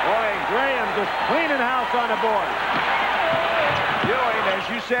spot him. Boy, Graham just cleaning house on the board. Ewing, as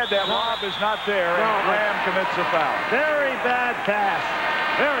you said, that lob is not there, and Graham commits a foul. Very bad pass.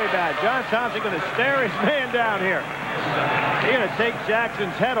 Very bad. John Thompson going to stare his man down here. He's going to take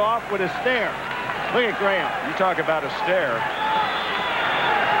Jackson's head off with a stare. Look at Graham. You talk about a stare.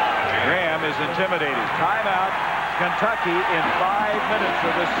 Graham is intimidated. Timeout. Kentucky in 5 minutes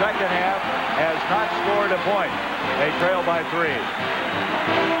of the second half has not scored a point. They trail by 3.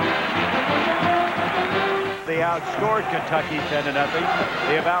 They outscored Kentucky 10-0.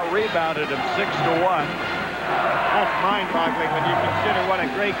 They have out-rebounded them 6-1. That's mind-boggling when you consider what a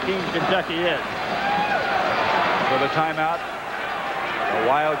great team Kentucky is. For the timeout, the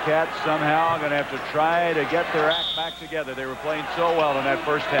Wildcats somehow going to have to try to get their act back together. They were playing so well in that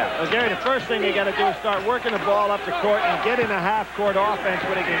first half. Well, Gary, the first thing they got to do is start working the ball up the court and get in a half-court offense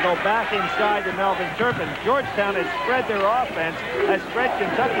where they can go back inside to Melvin Turpin. Georgetown has spread their offense, has spread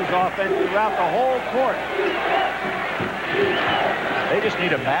Kentucky's offense throughout the whole court. They just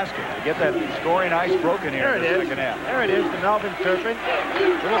need a basket to get that scoring ice broken here in the second half. There it is, to Melvin Turpin.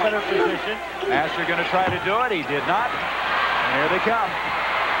 A little better position. Master going to try to do it. He did not. And here they come.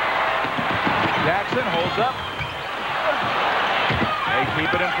 Jackson holds up. They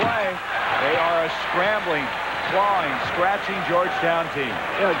keep it in play. They are a scrambling, clawing, scratching Georgetown team.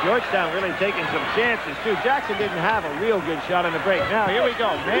 You know, Georgetown really taking some chances, too. Jackson didn't have a real good shot on the break. Now, here we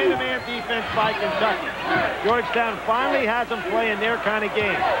go. Man-to-man defense by Kentucky. Georgetown finally has them playing their kind of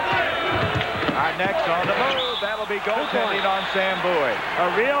game. Our next on the move. That'll be goaltending on Sam Bowie.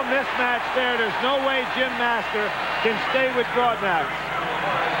 A real mismatch there. There's no way Jim Master can stay with Broadnax.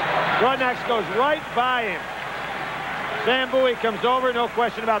 Broadnax goes right by him. Sam Bowie comes over, no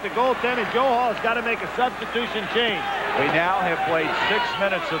question about the goaltending. Joe Hall's got to make a substitution change. We now have played 6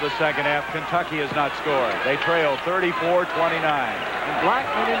 minutes of the second half. Kentucky has not scored. They trail 34-29. And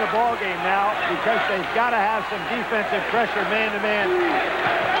Blackman in the ball game now because they've got to have some defensive pressure man-to-man.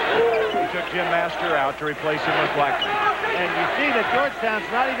 He took Jim Master out to replace him with Blackman. And you see that Georgetown's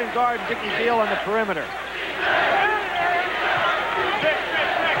not even guarding Dickie Beal on the perimeter.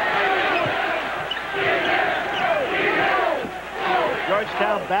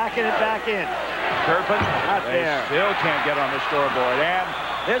 Georgetown backing it back in. Turpin, not there. Still can't get on the scoreboard. And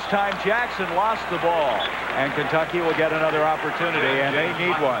this time Jackson lost the ball. And Kentucky will get another opportunity, and they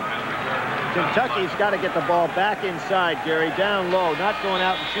need one. Kentucky's got to get the ball back inside, Gary, down low, not going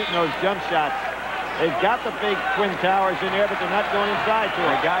out and shooting those jump shots. They've got the big twin towers in there, but they're not going inside to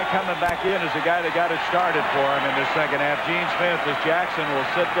it. The guy coming back in is the guy that got it started for him in the second half. Gene Smith, as Jackson will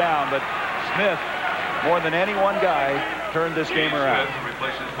sit down, but Smith, more than any one guy, turned this game around. Smith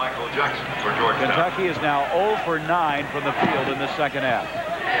replaces Michael Jackson for Georgetown. Kentucky is now 0 for 9 from the field in the second half.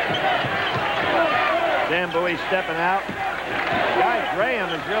 Sam Bowie stepping out. Guy Graham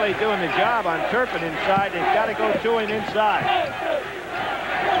is really doing the job on Turpin inside. They've got to go to him inside.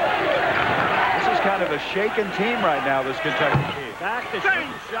 This is kind of a shaken team right now, this Kentucky team. Back to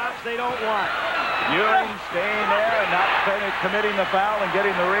shooting shots they don't want. Ewing staying there and not committing the foul and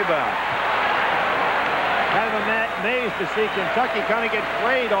getting the rebound. Kind of amazed to see Kentucky kind of get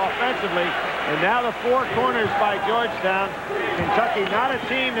frayed offensively. And now the four corners by Georgetown. Kentucky not a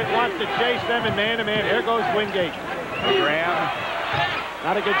team that wants to chase them in man-to-man. Here goes Wingate. Graham.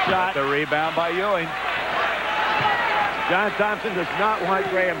 Not a good shot. The rebound by Ewing. John Thompson does not want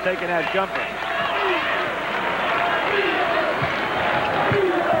Graham taking that jumper.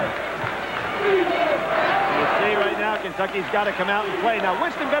 Kentucky's got to come out and play. Now,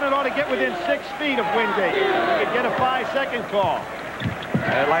 Winston Bennett ought to get within 6 feet of Wingate. He could get a 5-second call.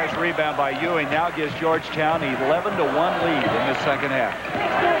 That last rebound by Ewing now gives Georgetown 11-1 lead in the second half.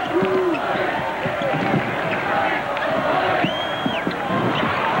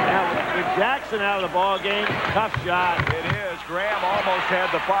 Now, with Jackson out of the ball game, tough shot. It is. Graham almost had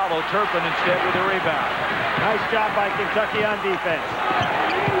the follow. Turpin instead with the rebound. Nice job by Kentucky on defense.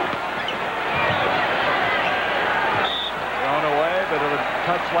 But a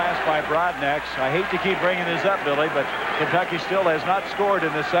touch last by Broadnax. I hate to keep bringing this up, Billy, but Kentucky still has not scored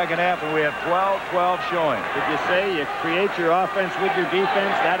in the second half, and we have 12-12 showing. Did you say you create your offense with your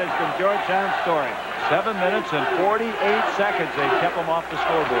defense? That has been Georgetown's story. 7 minutes and 48 seconds they've kept them off the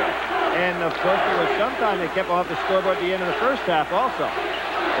scoreboard. And, of course, there was some time they kept them off the scoreboard at the end of the first half also.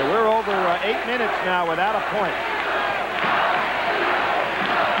 So we're over 8 minutes now without a point.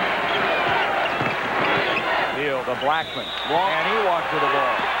 The Blackman, and he walked to the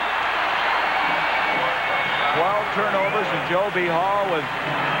ball. 12 turnovers, and Joe B. Hall with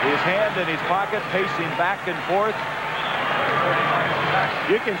his hand in his pocket, pacing back and forth.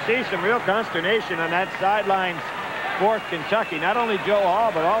 You can see some real consternation on that sidelines for Kentucky. Not only Joe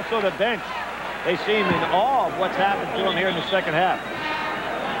Hall, but also the bench. They seem in awe of what's happened to them here in the second half.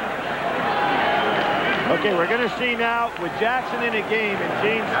 Okay, we're going to see now with Jackson in the game and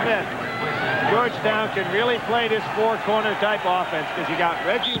Gene Smith. Georgetown can really play this four-corner type offense because you got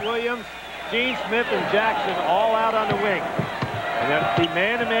Reggie Williams, Gene Smith, and Jackson all out on the wing. And then be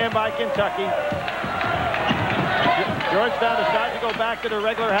man-to-man by Kentucky. Georgetown decides to go back to their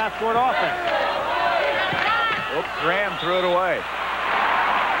regular half-court offense. Oops, Graham threw it away.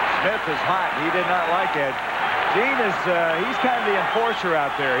 Smith is hot. He did not like it. Gene is, he's kind of the enforcer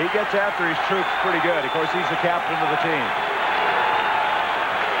out there. He gets after his troops pretty good. Of course, he's the captain of the team.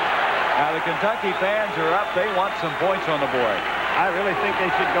 Now, the Kentucky fans are up. They want some points on the board. I really think they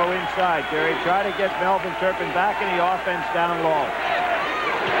should go inside, Gary. Try to get Melvin Turpin back in the offense down low.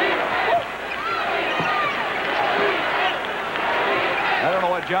 I don't know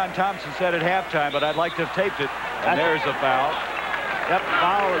what John Thompson said at halftime, but I'd like to have taped it. And there's a foul. Yep,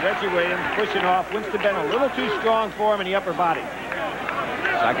 foul of Reggie Williams pushing off. Winston Bennett a little too strong for him in the upper body.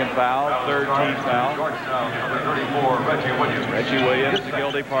 Second foul, third team foul. Georgetown, number 34, Reggie Williams. Reggie Williams, the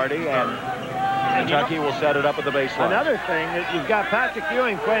guilty party, and Kentucky will set it up at the baseline. Another thing, that you've got Patrick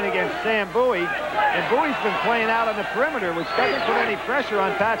Ewing playing against Sam Bowie, and Bowie's been playing out on the perimeter, which doesn't put any pressure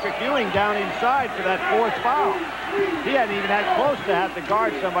on Patrick Ewing down inside for that fourth foul. He hadn't even had close to have to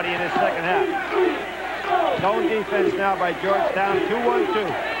guard somebody in his second half. Zone defense now by Georgetown, 2-1-2.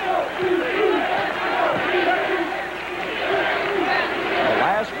 The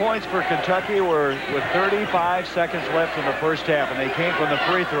last points for Kentucky were with 35 seconds left in the first half, and they came from the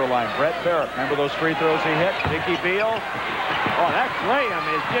free throw line. Brett Barrett, remember those free throws he hit? Dickie Beal. Oh, that Graham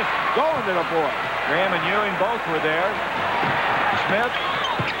is just going to the board. Graham and Ewing both were there. Smith.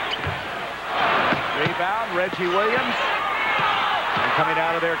 Rebound, Reggie Williams. And coming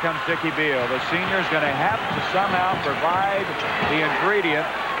out of there comes Dickie Beal. The senior's going to have to somehow provide the ingredient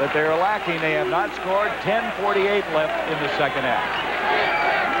that they're lacking. They have not scored. 10:48 left in the second half.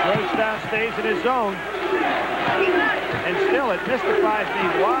 Georgetown stays in his zone. And still, it mystifies me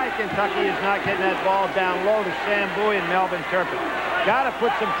why Kentucky is not getting that ball down low to Sam Bowie and Melvin Turpin. Got to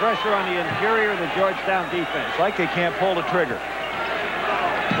put some pressure on the interior of the Georgetown defense. It's like they can't pull the trigger.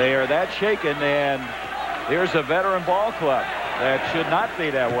 They are that shaken, and here's a veteran ball club. That should not be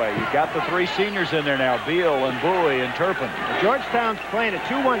that way. You've got the three seniors in there now, Beal and Bowie and Turpin. Georgetown's playing a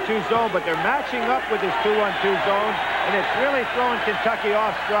 2-1-2 zone, but they're matching up with this 2-1-2 zone, and it's really throwing Kentucky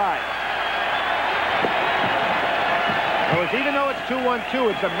off stride. Even though it's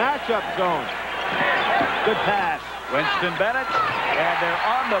 2-1-2, it's a matchup zone. Good pass. Winston Bennett, and they're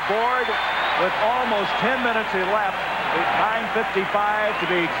on the board with almost 10 minutes left. 9:55 to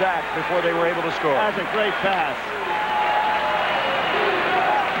be exact before they were able to score. That's a great pass.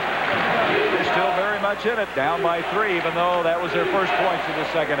 They're still very much in it, down by 3, even though that was their first points in the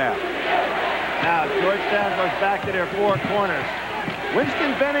second half. Now Georgetown goes back to their four corners.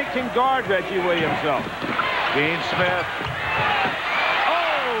 Winston Bennett can guard Reggie Williams, though. Gene Smith.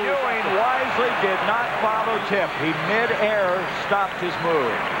 Ewing wisely did not follow tip. He mid-air stopped his move.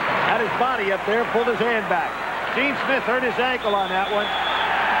 Had his body up there, pulled his hand back. Gene Smith hurt his ankle on that one.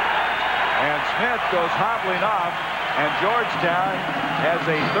 And Smith goes hobbling off, and Georgetown has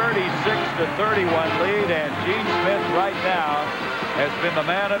a 36-31 lead, and Gene Smith right now has been the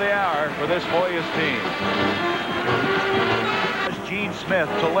man of the hour for this Hoyas team. Gene Smith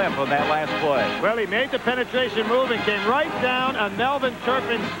to limp on that last play. Well, he made the penetration move and came right down on Melvin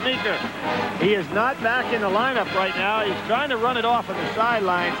Turpin's sneaker. He is not back in the lineup right now. He's trying to run it off on the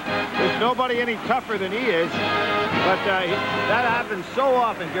sidelines. There's nobody any tougher than he is. But that happens so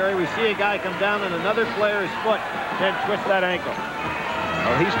often, Gary. We see a guy come down on another player's foot, then twist that ankle.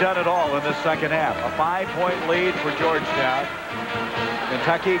 Well, he's done it all in this second half. A 5-point lead for Georgetown.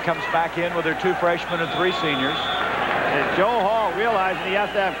 Kentucky comes back in with their 2 freshmen and 3 seniors. And Joe Hall realizing he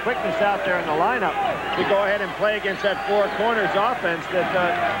has to have quickness out there in the lineup to go ahead and play against that 4 corners offense that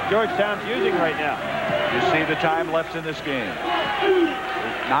Georgetown's using right now. You see the time left in this game.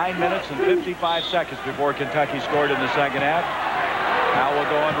 9 minutes and 55 seconds before Kentucky scored in the second half. Now we'll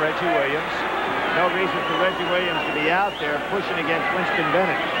go on Reggie Williams. No reason for Reggie Williams to be out there pushing against Winston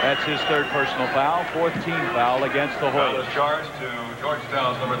Bennett. That's his 3rd personal foul, 4th team foul against the Hoyas. Foul is charged to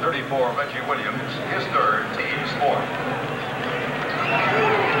Georgetown's number 34, Reggie Williams, his 3rd, team's 4th.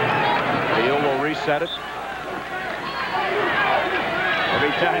 Beal will reset it.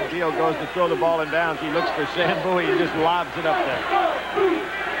 Every time Beal goes to throw the ball in bounds, he looks for Sam Bowie and just lobs it up there.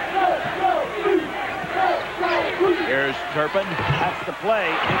 Here's Turpin. That's the play.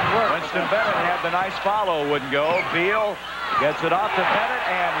 It worked. Winston Bennett had the nice follow, wouldn't go. Beal gets it off to Bennett,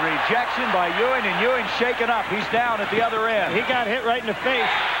 and rejection by Ewing, and Ewing shaken up. He's down at the other end. He got hit right in the face.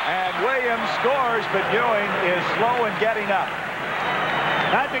 And Williams scores, but Ewing is slow in getting up.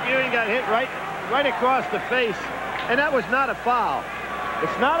 Patrick Ewing got hit right across the face, and that was not a foul.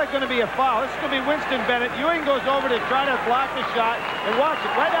 It's not going to be a foul. It's going to be Winston Bennett. Ewing goes over to try to block the shot, and watch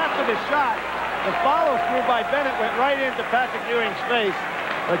it. Right after the shot, the follow-through by Bennett went right into Patrick Ewing's face,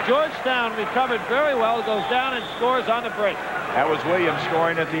 But Georgetown recovered very well, goes down and scores on the break. That was Williams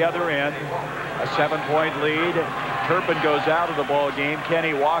scoring at the other end. A 7-point lead. Turpin goes out of the ball game.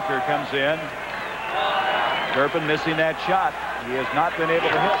 Kenny Walker comes in. Turpin missing that shot. He has not been able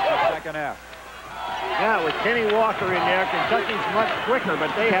to hit the second half. Yeah, with Kenny Walker in there, Kentucky's much quicker, but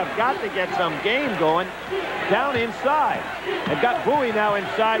they have got to get some game going down inside. They've got Bowie now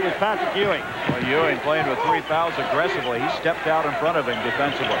inside with Patrick Ewing. Well, Ewing playing with 3 fouls aggressively. He stepped out in front of him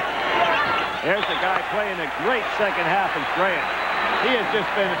defensively. There's the guy playing a great second half in Grant. He has just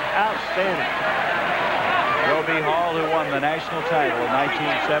been outstanding. Joe B. Hall, who won the national title in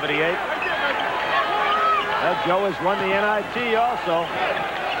 1978. Well, Joe has won the NIT also.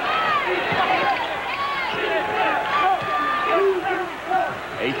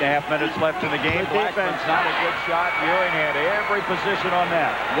 8.5 minutes left in the game. Blackman's not a good shot. Ewing had every position on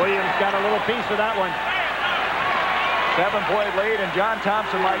that. Williams got a little piece of that one. 7-point lead, and John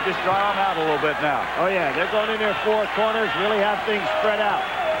Thompson might just draw him out a little bit now. Oh, yeah, they're going in their 4 corners, really have things spread out.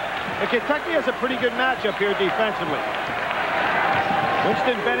 And Kentucky has a pretty good matchup here defensively.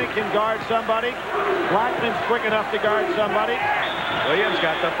 Winston Bennett can guard somebody. Blackman's quick enough to guard somebody. Williams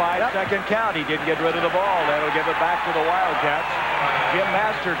got the 5-second count. He didn't get rid of the ball. That'll give it back to the Wildcats. Jim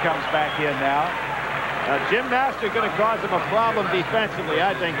Master comes back in now. Jim Master going to cause them a problem defensively,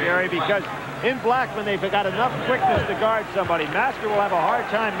 I think, Gary, because in Blackman they've got enough quickness to guard somebody. Master will have a hard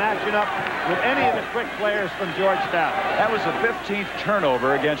time matching up with any of the quick players from Georgetown. That was the 15th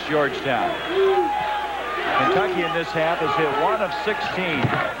turnover against Georgetown. Kentucky in this half has hit 1 of 16.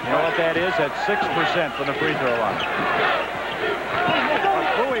 You know what that is? That's 6% from the free throw line.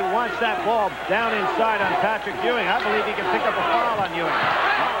 Bowie wants that ball down inside on Patrick Ewing. I believe he can pick up a foul on Ewing.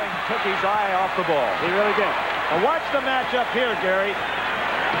 Ewing took his eye off the ball. He really did. Now watch the matchup here, Gary.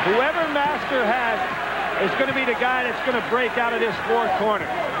 Whoever Master has is going to be the guy that's going to break out of this 4th corner.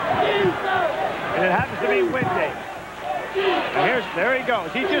 And it happens to be Wingate. There he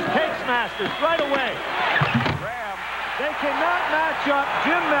goes. He just takes Masters right away. They cannot match up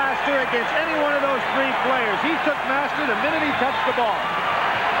Jim Master against any one of those 3 players. He took Master the minute he touched the ball.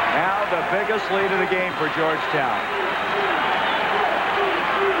 Now the biggest lead of the game for Georgetown.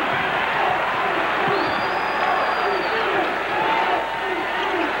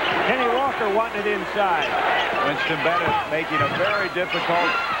 Kenny Walker wanting it inside. Winston Bennett making a very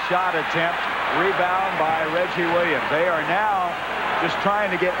difficult shot attempt. Rebound by Reggie Williams. They are now just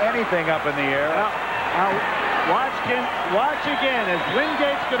trying to get anything up in the air. Now watch again as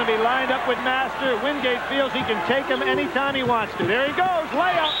Wingate's going to be lined up with Master. Wingate feels he can take him anytime he wants to. There he goes,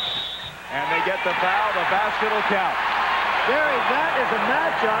 layup. And they get the foul. The basket will count. Gary, that is a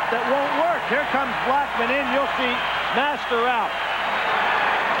matchup that won't work. Here comes Blackman in. You'll see Master out.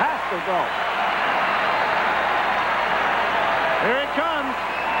 Has to go. Here it comes.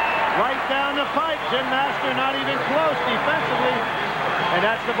 Right down the pipe. Jim Master not even close defensively. And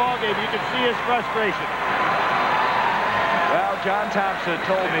that's the ball game. You can see his frustration. Well, John Thompson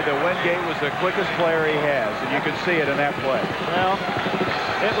told me that Wingate was the quickest player he has, and you can see it in that play. Well,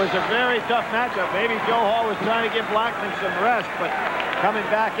 it was a very tough matchup. Maybe Joe Hall was trying to give Blackman some rest, but coming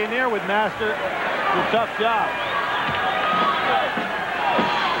back in there with Master, it's a tough job.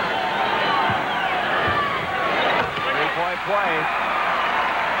 Three-point play.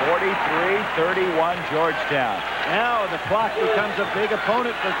 43-31 Georgetown. Now the clock becomes a big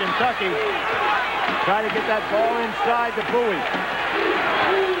opponent for Kentucky. Try to get that ball inside the Bowie.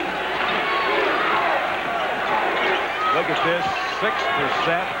 Look at this, 6%.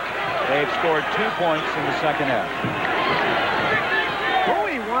 They've scored 2 points in the second half.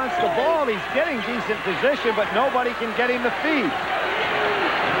 Bowie wants the ball. He's getting decent position, but nobody can get him the feed.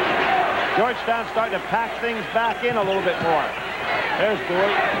 Georgetown starting to pack things back in a little bit more. There's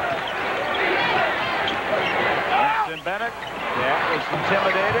Bowie. Winston Bennett, was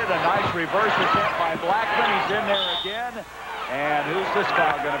intimidated. A nice reverse attempt by Blackman. He's in there again. And who's this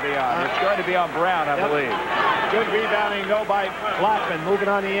foul going to be on? It's going to be on Brown, I believe. Good rebounding, though, by Blackman, moving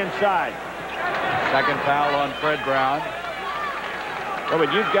on the inside. Second foul on Fred Brown. Well,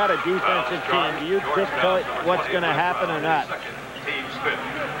 but you've got a defensive team. Do you dictate what's going to happen or not?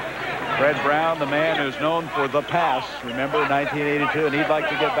 Fred Brown, the man who's known for the pass, remember, 1982, and he'd like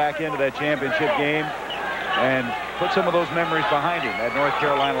to get back into that championship game and put some of those memories behind him, that North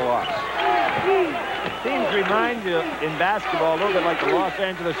Carolina loss. Teams remind you in basketball a little bit like the Los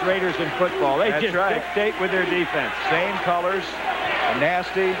Angeles Raiders in football. They just dictate with their defense. Same colors,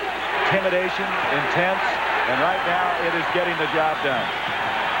 nasty, intimidation, intense, and right now it is getting the job done.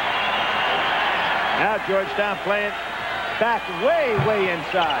 Now Georgetown playing back way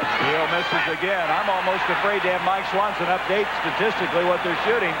inside. Steele misses again. I'm almost afraid to have Mike Swanson update statistically what they're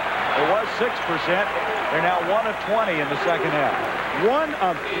shooting. It was 6%. They're now 1 of 20 in the second half. 1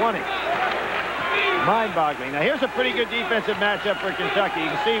 of 20. Mind-boggling. Now, here's a pretty good defensive matchup for Kentucky.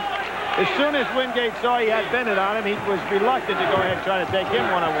 You can see, as soon as Wingate saw he had Bennett on him, he was reluctant to go ahead and try to take him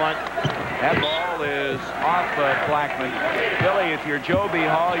one-on-one. That ball is off Blackman. Billy, if you're Joe B.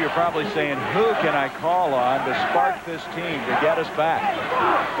 Hall, you're probably saying, who can I call on to spark this team to get us back?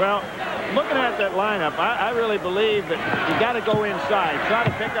 Well, looking at that lineup, I really believe that you got to go inside, try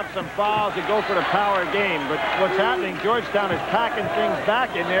to pick up some fouls and go for the power game. But what's happening, Georgetown is packing things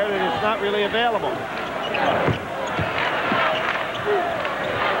back in there that it's not really available.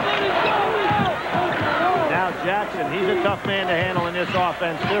 Now Jackson, he's a tough man to handle in this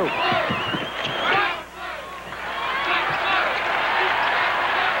offense too.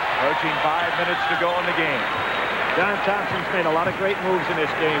 Approaching 5 minutes to go in the game. John Thompson's made a lot of great moves in this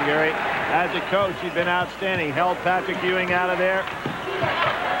game, Gary. As a coach, he's been outstanding. Held Patrick Ewing out of there.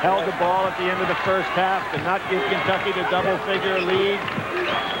 Held the ball at the end of the first half to not give Kentucky the double-figure lead.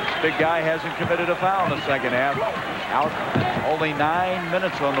 Big guy hasn't committed a foul in the second half. Out only 9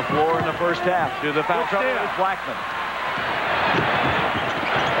 minutes on the floor in the first half. Do the foul trouble is Blackman.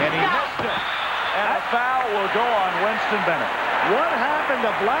 And he missed it. And a foul will go on Winston Bennett. What happened to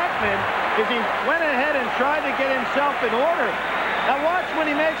Blackman is he went ahead and tried to get himself in order. Now watch when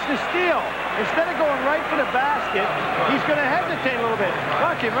he makes the steal. Instead of going right for the basket, he's going to hesitate a little bit.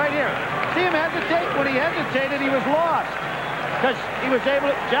 Watch him right here. See him hesitate? When he hesitated, he was lost. Because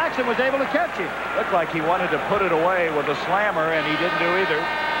Jackson was able to catch him. Looked like he wanted to put it away with a slammer, and he didn't do either.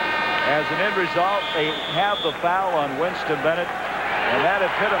 As an end result, they have the foul on Winston Bennett, and that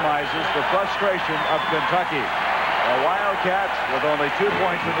epitomizes the frustration of Kentucky. The Wildcats with only 2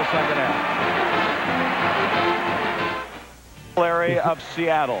 points in the second half. Area of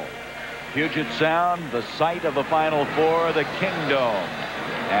Seattle. Puget Sound, the site of the Final Four, the Kingdome.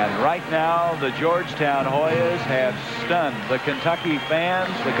 And right now, the Georgetown Hoyas have stunned the Kentucky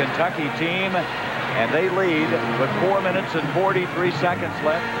fans, the Kentucky team, and they lead with 4 minutes and 43 seconds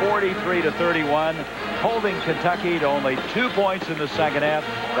left, 43-31, holding Kentucky to only 2 points in the second half.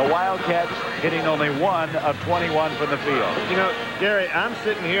 The Wildcats hitting only 1 of 21 from the field. You know, Gary, I'm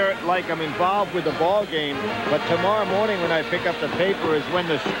sitting here like I'm involved with the ball game, but tomorrow morning when I pick up the paper is when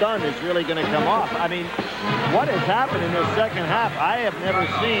the stun is really going to come off. I mean, what has happened in this second half, I have never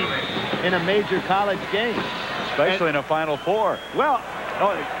seen in a major college game. Especially in a Final Four. Well,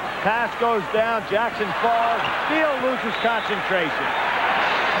 pass goes down, Jackson falls, Steele loses concentration.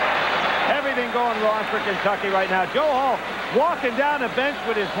 Everything going wrong for Kentucky right now. Joe Hall walking down the bench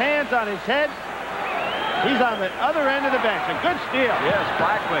with his hands on his head. He's on the other end of the bench. A good steal. Yes,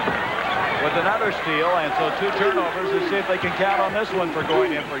 Blackman with another steal, and so 2 turnovers. Let's see if they can count on this one for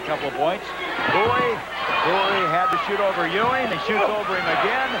going in for a couple of points. Bowie had to shoot over Ewing. He shoots over him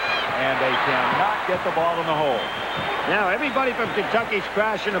again, and they cannot get the ball in the hole. Now, everybody from Kentucky's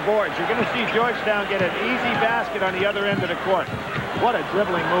crashing the boards. You're going to see Georgetown get an easy basket on the other end of the court. What a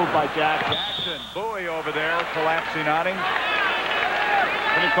dribbling move by Jackson. Bowie over there collapsing on him.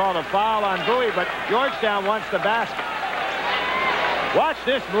 Going to call the foul on Bowie, but Georgetown wants the basket. Watch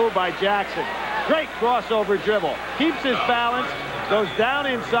this move by Jackson. Great crossover dribble. Keeps his balance, goes down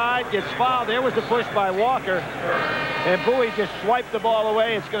inside, gets fouled. There was the push by Walker. And Bowie just swiped the ball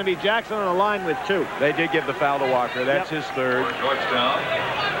away. It's going to be Jackson on the line with 2. They did give the foul to Walker. That's his third. Georgetown.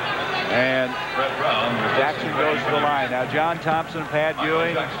 And Jackson goes to the line. Now John Thompson, Pat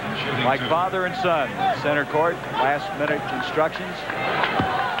Ewing, like father and son, center court, last-minute instructions.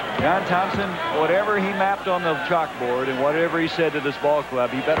 John Thompson, whatever he mapped on the chalkboard and whatever he said to this ball club,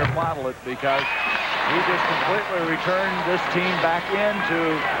 he better model it, because he just completely returned this team back into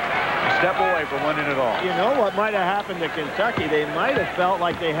a step away from winning it all. You know what might have happened to Kentucky? They might have felt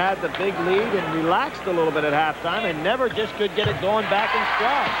like they had the big lead and relaxed a little bit at halftime and never just could get it going back in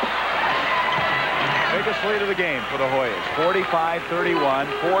stride. Biggest lead of the game for the Hoyas, 45-31,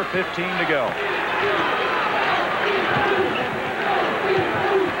 4:15 to go.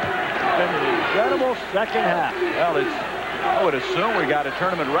 An incredible second half. Well, I would assume we got a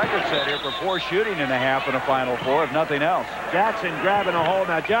tournament record set here for 4 shooting in a half in a Final Four, if nothing else. Jackson grabbing a hold.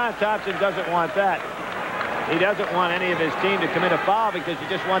 Now, John Thompson doesn't want that. He doesn't want any of his team to commit a foul because you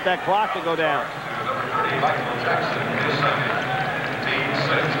just want that clock to go down.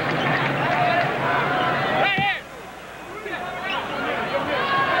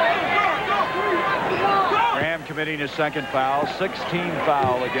 Committing his second foul, 16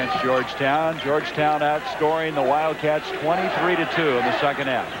 foul against Georgetown. Georgetown outscoring the Wildcats 23-2 in the second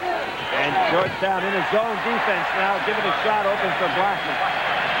half. And Georgetown in his zone defense now, giving a shot open for Blackman.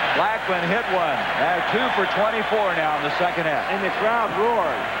 Blackman hit one. 2 for 24 now in the second half. And the crowd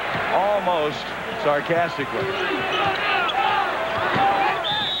roars. Almost sarcastically.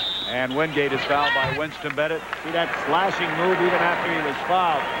 And Wingate is fouled by Winston Bennett. See that slashing move even after he was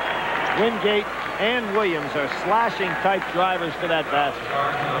fouled. Wingate and Williams are slashing type drivers to that basket.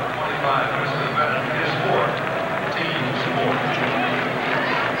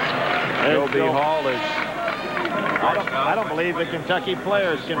 Joe B. Hall is... I don't believe the Kentucky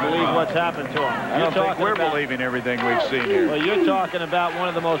players can believe what's happened to them. I don't think we're believing everything we've seen here. Well, you're talking about one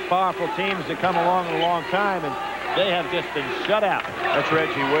of the most powerful teams to come along in a long time, and they have just been shut out. That's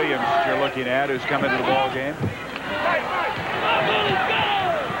Reggie Williams you're looking at, who's come into the ball game.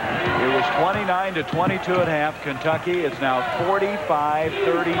 It was 29-22 at half, Kentucky. It's now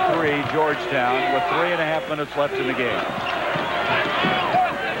 45-33 Georgetown with 3.5 minutes left in the game.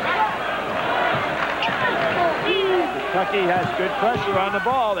 Kentucky has good pressure on the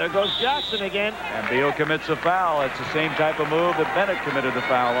ball. There goes Jackson again. And Beal commits a foul. It's the same type of move that Bennett committed the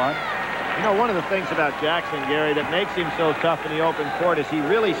foul on. You know, one of the things about Jackson, Gary, that makes him so tough in the open court is he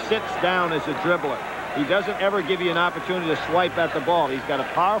really sits down as a dribbler. He doesn't ever give you an opportunity to swipe at the ball. He's got a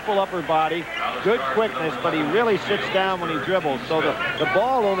powerful upper body, good quickness, but he really sits down when he dribbles. So the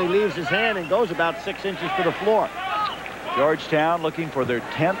ball only leaves his hand and goes about 6 inches to the floor. Georgetown looking for their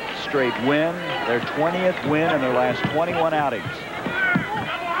 10th straight win, their 20th win in their last 21 outings.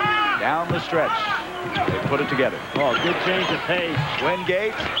 Down the stretch, they put it together. Oh, good change of pace.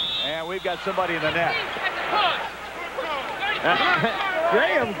 Wingate, and we've got somebody in the net.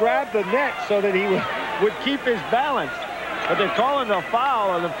 Graham grabbed the net so that he would keep his balance. But they're calling the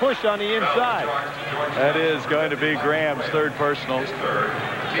foul or the push on the inside. That is going to be Graham's third personal.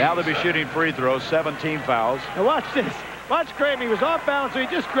 Now they'll be shooting free throws, 17 fouls. Now watch this. Watch Graham. He was off balance, so he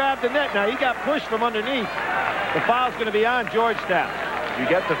just grabbed the net. Now he got pushed from underneath. The foul's going to be on Georgetown. You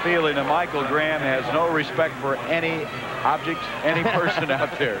get the feeling that Michael Graham has no respect for any object, any person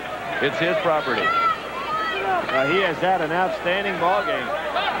out there. It's his property. He has had an outstanding ball game.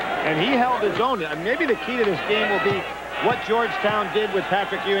 And he held his own. Maybe the key to this game will be what Georgetown did with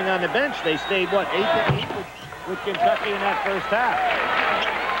Patrick Ewing on the bench. They stayed, what, 8-8 with Kentucky in that first half.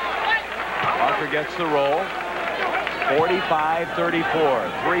 Walker gets the roll.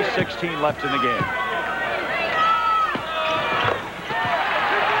 45-34. 3:16 left in the game.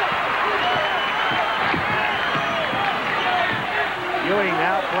 Ewing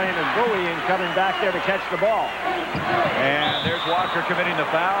now playing a buoy and coming back there to catch the ball. And there's Walker committing the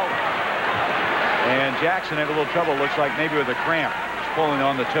foul. And Jackson had a little trouble, looks like maybe with a cramp. He's pulling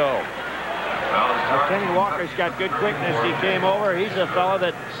on the toe. Kenny Walker's got good quickness. He came over. He's a fellow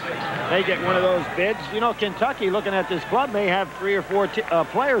that may get one of those bids. You know, Kentucky, looking at this club, may have 3 or 4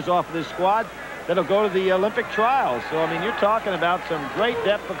 players off of this squad that'll go to the Olympic trials. So, I mean, you're talking about some great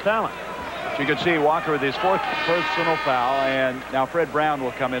depth of talent. You can see Walker with his 4th personal foul, and now Fred Brown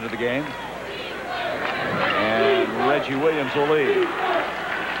will come into the game. And Reggie Williams will lead.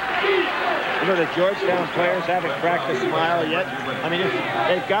 You know, the Georgetown players haven't cracked a smile yet. I mean,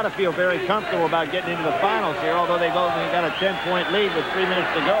 they've got to feel very comfortable about getting into the finals here, although they've only got a 10-point lead with 3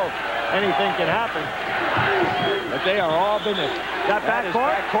 minutes to go. Anything can happen. But they are all business. Got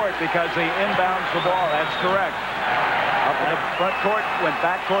backcourt? Backcourt because he inbounds the ball. That's correct. Up in the front court, went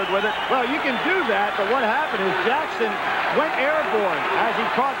backcourt with it. Well, you can do that, but what happened is Jackson went airborne as he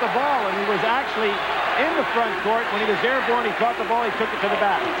caught the ball, and he was actually in the front court. When he was airborne, he caught the ball, he took it to the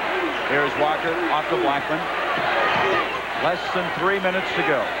back. Here's Walker off to Blackman. Less than 3 minutes to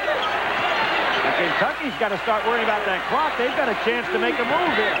go. And Kentucky's got to start worrying about that clock. They've got a chance to make a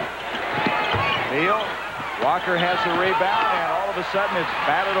move here. Beal. Walker has the rebound, and all of a sudden it's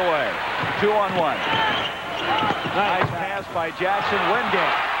batted away. 2-on-1. Nice pass by Jackson.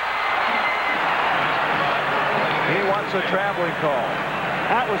 Wingate. He wants a traveling call.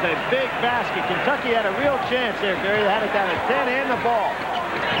 That was a big basket. Kentucky had a real chance there, Gary. They had it down at 10 and the ball.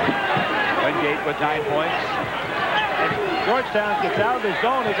 Wingate with 9 points. And Georgetown gets out of the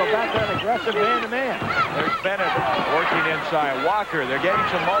zone. They go back to an aggressive man-to-man. There's Bennett working inside. Walker, they're getting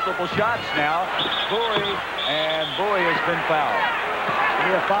some multiple shots now. Bowie, and Bowie has been fouled.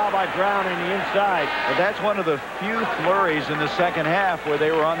 A foul by Brown in the inside. But that's one of the few flurries in the second half where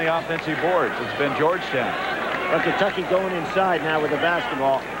they were on the offensive boards. It's been Georgetown. But Kentucky going inside now with the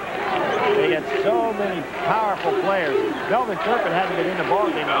basketball. They got so many powerful players. Melvin Turpin hasn't been in the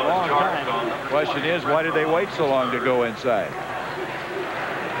ballgame in a long time. Question is, why did they wait so long to go inside?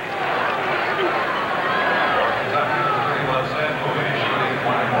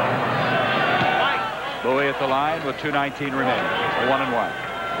 Bowie at the line with 2:19 remaining. 1-1.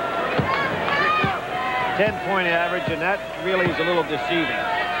 10-point average, and that really is a little deceiving.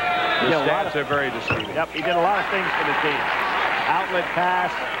 The stats are very deceiving. Yep, he did a lot of things for the team. Outlet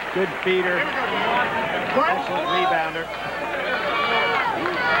pass, good feeder, excellent rebounder.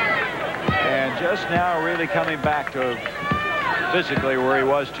 And just now really coming back to physically where he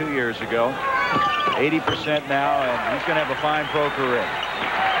was 2 years ago. 80% now, and he's going to have a fine pro career.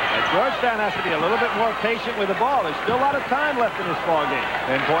 And Georgetown has to be a little bit more patient with the ball. There's still a lot of time left in this ball game.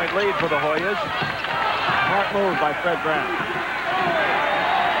 10-point lead for the Hoyas. Smart move by Fred Brown.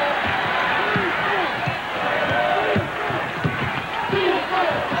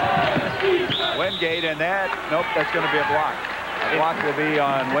 Wingate, and that, nope, that's going to be a block. A block will be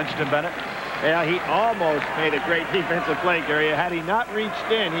on Winston Bennett. Yeah, he almost made a great defensive play, Gary. Had he not reached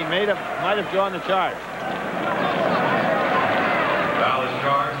in, he might have drawn the charge. Foul is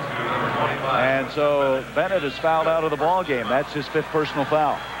charged to number 25. And so Bennett is fouled out of the ball game. That's his 5th personal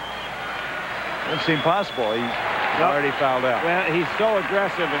foul. Didn't seem possible. He already fouled out. Well, he's so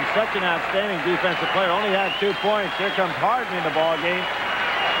aggressive and such an outstanding defensive player. Only had 2 points. Here comes Harden in the ball game.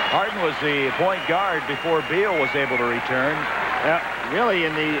 Harden was the point guard before Beal was able to return. Yeah, really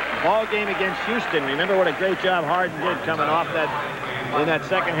in the ball game against Houston. Remember what a great job Harden did coming off that in that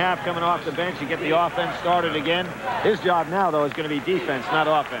second half, coming off the bench. You get the offense started again. His job now, though, is going to be defense, not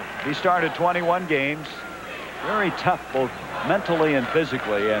offense. He started 21 games. Very tough, both mentally and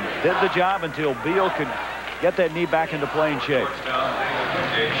physically, and did the job until Beal could get that knee back into playing shape.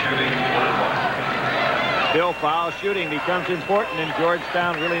 Still, foul shooting becomes important, and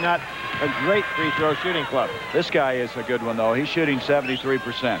Georgetown really not a great free throw shooting club. This guy is a good one, though. He's shooting 73%.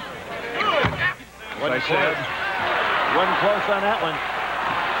 As I said, wasn't close on that one.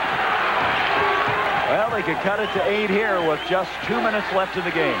 Well, they could cut it to 8 here with just 2 minutes left in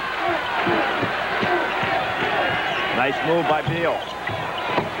the game. Nice move by Beal.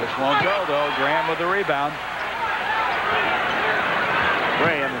 This won't go, though. Graham with the rebound.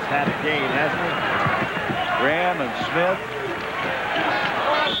 Graham has had a game, hasn't he? Graham and Smith.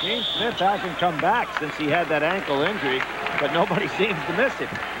 James Smith hasn't come back since he had that ankle injury, but nobody seems to miss him.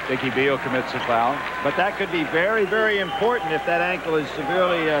 Dickie Beal commits a foul. But that could be very, very important if that ankle is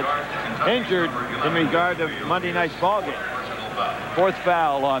severely injured in regard to Monday night's ball game. 4th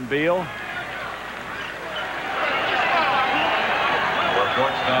foul on Beal.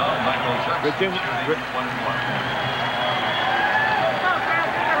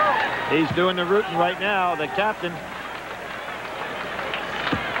 He's doing the rooting right now, the captain.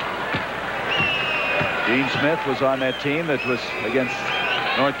 Gene Smith was on that team that was against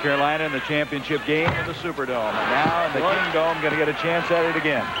North Carolina in the championship game in the Superdome. And now in the Kingdome, going to get a chance at it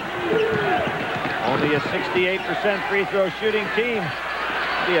again. Only a 68% free throw shooting team.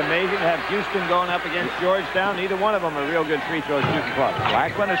 It'd be amazing to have Houston going up against Georgetown. Neither one of them are real good free throw shooting clubs.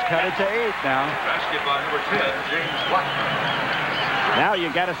 Blackman has cut it to 8 now. Basket by number 10, James Blackman. Now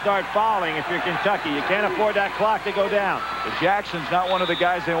you got to start fouling if you're Kentucky. You can't afford that clock to go down. But Jackson's not one of the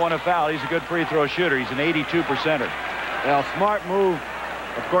guys they want to foul. He's a good free throw shooter. He's an 82%er. Well, smart move,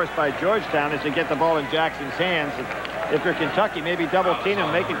 of course, by Georgetown is to get the ball in Jackson's hands. If you're Kentucky, maybe double team him,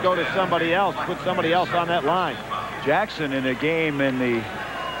 make it go to somebody else, put somebody else on that line. Jackson in a game in the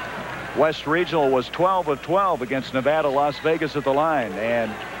West Regional was 12 of 12 against Nevada, Las Vegas at the line, and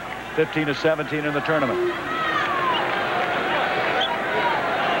 15 of 17 in the tournament.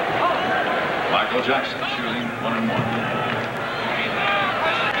 Michael Jackson shooting 1-1.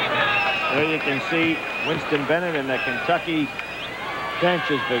 There you can see Winston Bennett and the Kentucky bench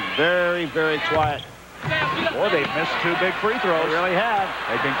has been very, very quiet. Boy, they've missed 2 big free throws. They really have.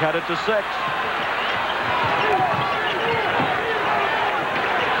 They can cut it to 6.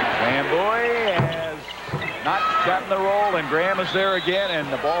 Boy has not gotten the roll, and Graham is there again, and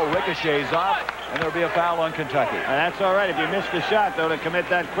the ball ricochets off, and there'll be a foul on Kentucky. And that's all right if you missed the shot, though, to commit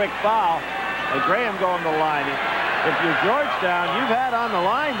that quick foul. And Graham going to the line. If you're Georgetown, you've had on the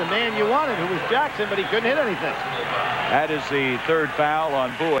line the man you wanted, who was Jackson, but he couldn't hit anything. That is the 3rd foul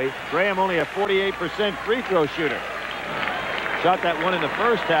on Bowie. Graham only a 48% free throw shooter. Shot that one in the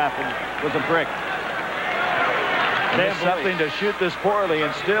first half and was a brick. It's something to shoot this poorly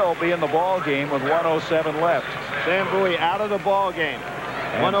and still be in the ball game with 1:07 left. Sam Bowie out of the ball game.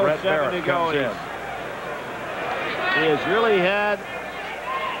 And 1:07 to go. He has really had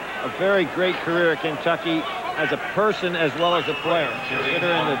a very great career at Kentucky as a person as well as a player.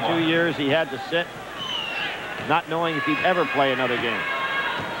 Considering the 2 years he had to sit, not knowing if he'd ever play another game.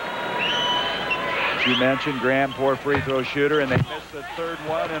 As you mentioned, Graham, poor free throw shooter, and they missed the 3rd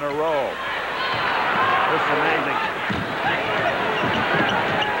one in a row. It's amazing.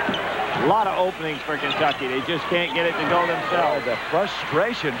 A lot of openings for Kentucky. They just can't get it to go themselves. The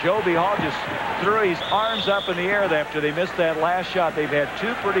frustration. Joby Hall just threw his arms up in the air after they missed that last shot. They've had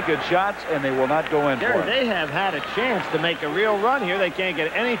 2 pretty good shots, and they will not go in for it. They have had a chance to make a real run here. They can't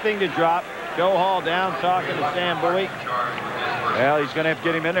get anything to drop. Joe Hall down talking to Sam Bowie. Well, he's going to have to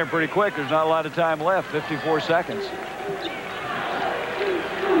get him in there pretty quick. There's not a lot of time left, 54 seconds.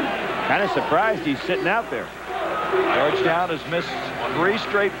 Kind of surprised he's sitting out there. Georgetown has missed 3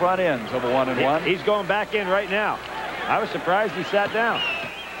 straight front ends of a 1-and-1. He's going back in right now. I was surprised he sat down.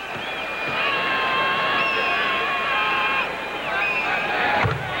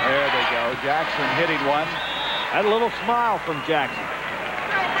 There they go. Jackson hitting one. Had a little smile from Jackson.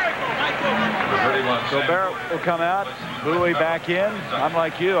 So Barrett will come out. Bowie back in. I'm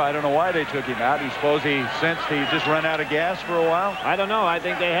like you. I don't know why they took him out. You suppose he sensed he just run out of gas for a while? I don't know. I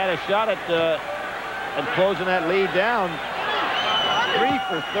think they had a shot at closing that lead down. 3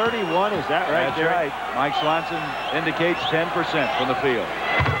 for 31. Is that right? That's right. Mike Swanson indicates 10% from the field.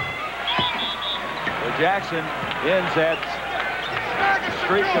 So Jackson ends that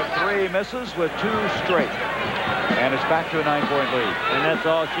streak of 3 misses with 2 straight. And it's back to a 9-point lead. And that's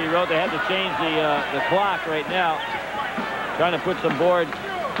all she wrote. They had to change the clock right now. Trying to put some board,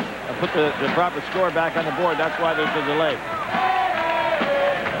 put the proper score back on the board. That's why there's a delay.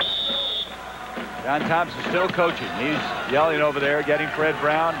 John Thompson still coaching. He's yelling over there, getting Fred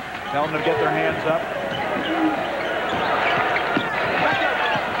Brown, telling them to get their hands up.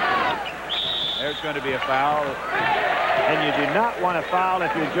 There's going to be a foul. And you do not want to foul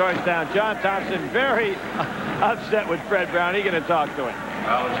if you're Georgetown. John Thompson very upset with Fred Brown. He's going to talk to him.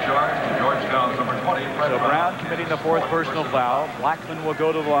 Foul is charged. Georgetown's number 20, Fred So Brown committing the 4th personal foul. Blackman will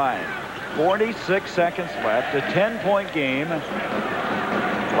go to the line. 46 seconds left. A 10-point game.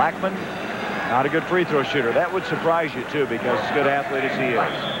 Blackman, not a good free throw shooter. That would surprise you, too, because as good athlete as he is.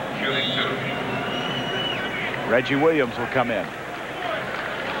 Shooting 2. Reggie Williams will come in.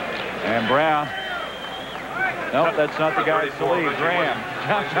 And Brown. Nope, that's not the guy to lead. Graham.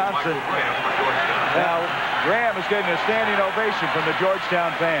 John Thompson. Now, Graham is getting a standing ovation from the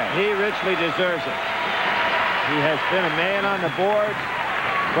Georgetown fans. He richly deserves it. He has been a man on the board.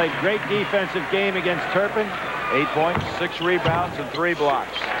 Played great defensive game against Turpin. 8 points, 6 rebounds, and 3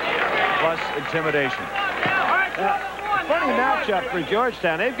 blocks. Plus intimidation. Funny matchup for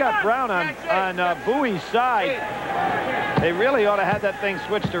Georgetown. They've got Brown on Bowie's side. They really ought to have that thing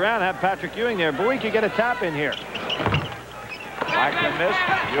switched around, have Patrick Ewing there. Bowie could get a tap in here. Blackman missed.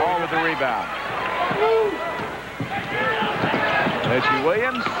 Ewing with the rebound. Reggie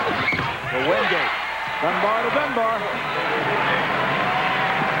Williams to Wingate. Dunbar to Dunbar.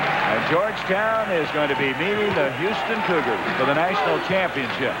 And Georgetown is going to be meeting the Houston Cougars for the national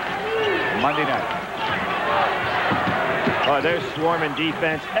championship Monday night. Oh, they're swarming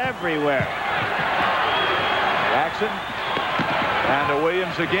defense everywhere. Jackson. And to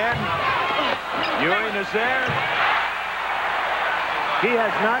Williams again. Ewing is there. He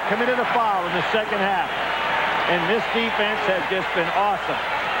has not committed a foul in the second half. And this defense has just been awesome.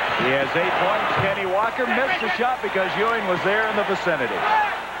 He has 8 points. Kenny Walker missed the shot because Ewing was there in the vicinity.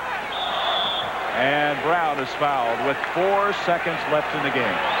 And Brown is fouled with 4 seconds left in the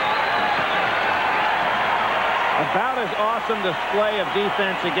game. About as awesome display of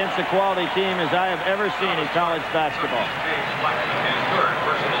defense against a quality team as I have ever seen in college basketball. His 3rd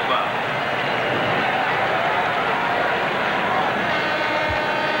personal foul.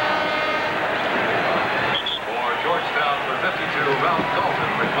 For Georgetown, for 52, Ralph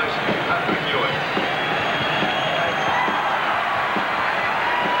Dalton replacing Patrick Ewing.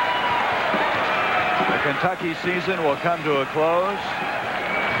 The Kentucky season will come to a close.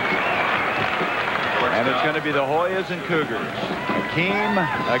 And it's going to be the Hoyas and Cougars. Keem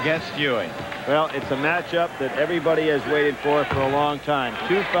against Ewing. Well, it's a matchup that everybody has waited for a long time.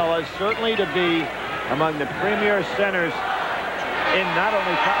 2 fellas certainly to be among the premier centers in not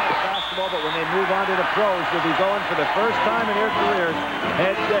only college basketball, but when they move on to the pros, will be going for the first time in their careers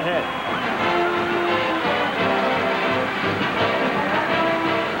head-to-head.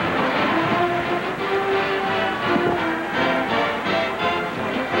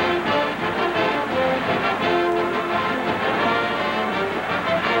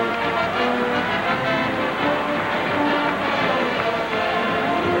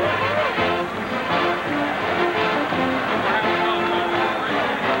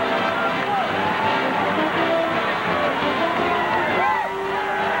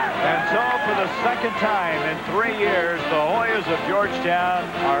 Second time in 3 years, the Hoyas of Georgetown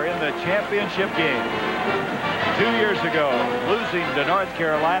are in the championship game. 2 years ago, losing to North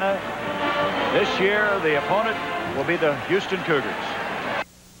Carolina. This year, the opponent will be the Houston Cougars.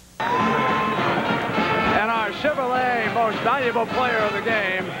 Chevrolet Most Valuable Player of the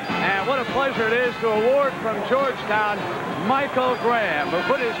Game. And what a pleasure it is to award from Georgetown Michael Graham, who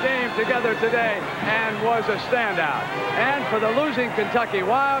put his game together today and was a standout. And for the losing Kentucky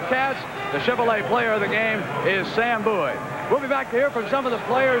Wildcats, the Chevrolet Player of the Game is Sam Bowie. We'll be back to hear from some of the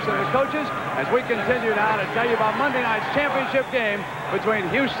players and the coaches as we continue now to tell you about Monday night's championship game between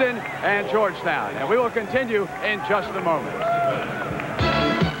Houston and Georgetown. And we will continue in just a moment.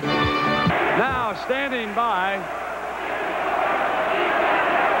 Now standing by,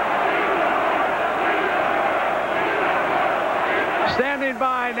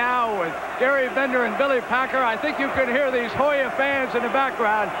 now with Gary Bender and Billy Packer. I think you can hear these Hoya fans in the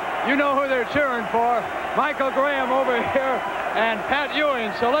background. You know who they're cheering for. Michael Graham over here and Pat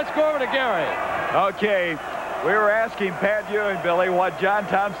Ewing. So let's go over to Gary. Okay, we were asking Pat Ewing, Billy, what John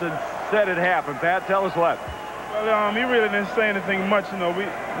Thompson said had happened. Pat, tell us what. Well, he really didn't say anything much. You know, we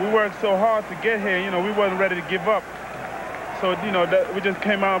worked so hard to get here. You know, we wasn't ready to give up. So, you know, we just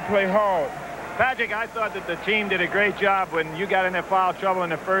came out and played hard. Patrick, I thought that the team did a great job when you got in that foul trouble in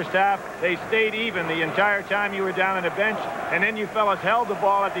the first half. They stayed even the entire time you were down on the bench, and then you fellas held the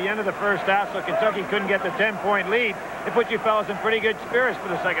ball at the end of the first half so Kentucky couldn't get the 10-point lead. It put you fellas in pretty good spirits for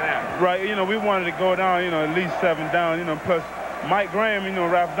the second half. Right, you know, we wanted to go down, you know, at least 7 down, you know, plus Mike Graham, you know,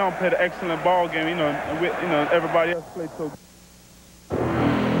 Ralph Dunn played an excellent ball game, you know, everybody else played so good.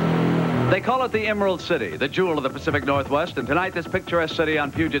 They call it the Emerald City, the jewel of the Pacific Northwest, and tonight this picturesque city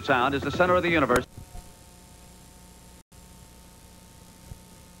on Puget Sound is the center of the universe.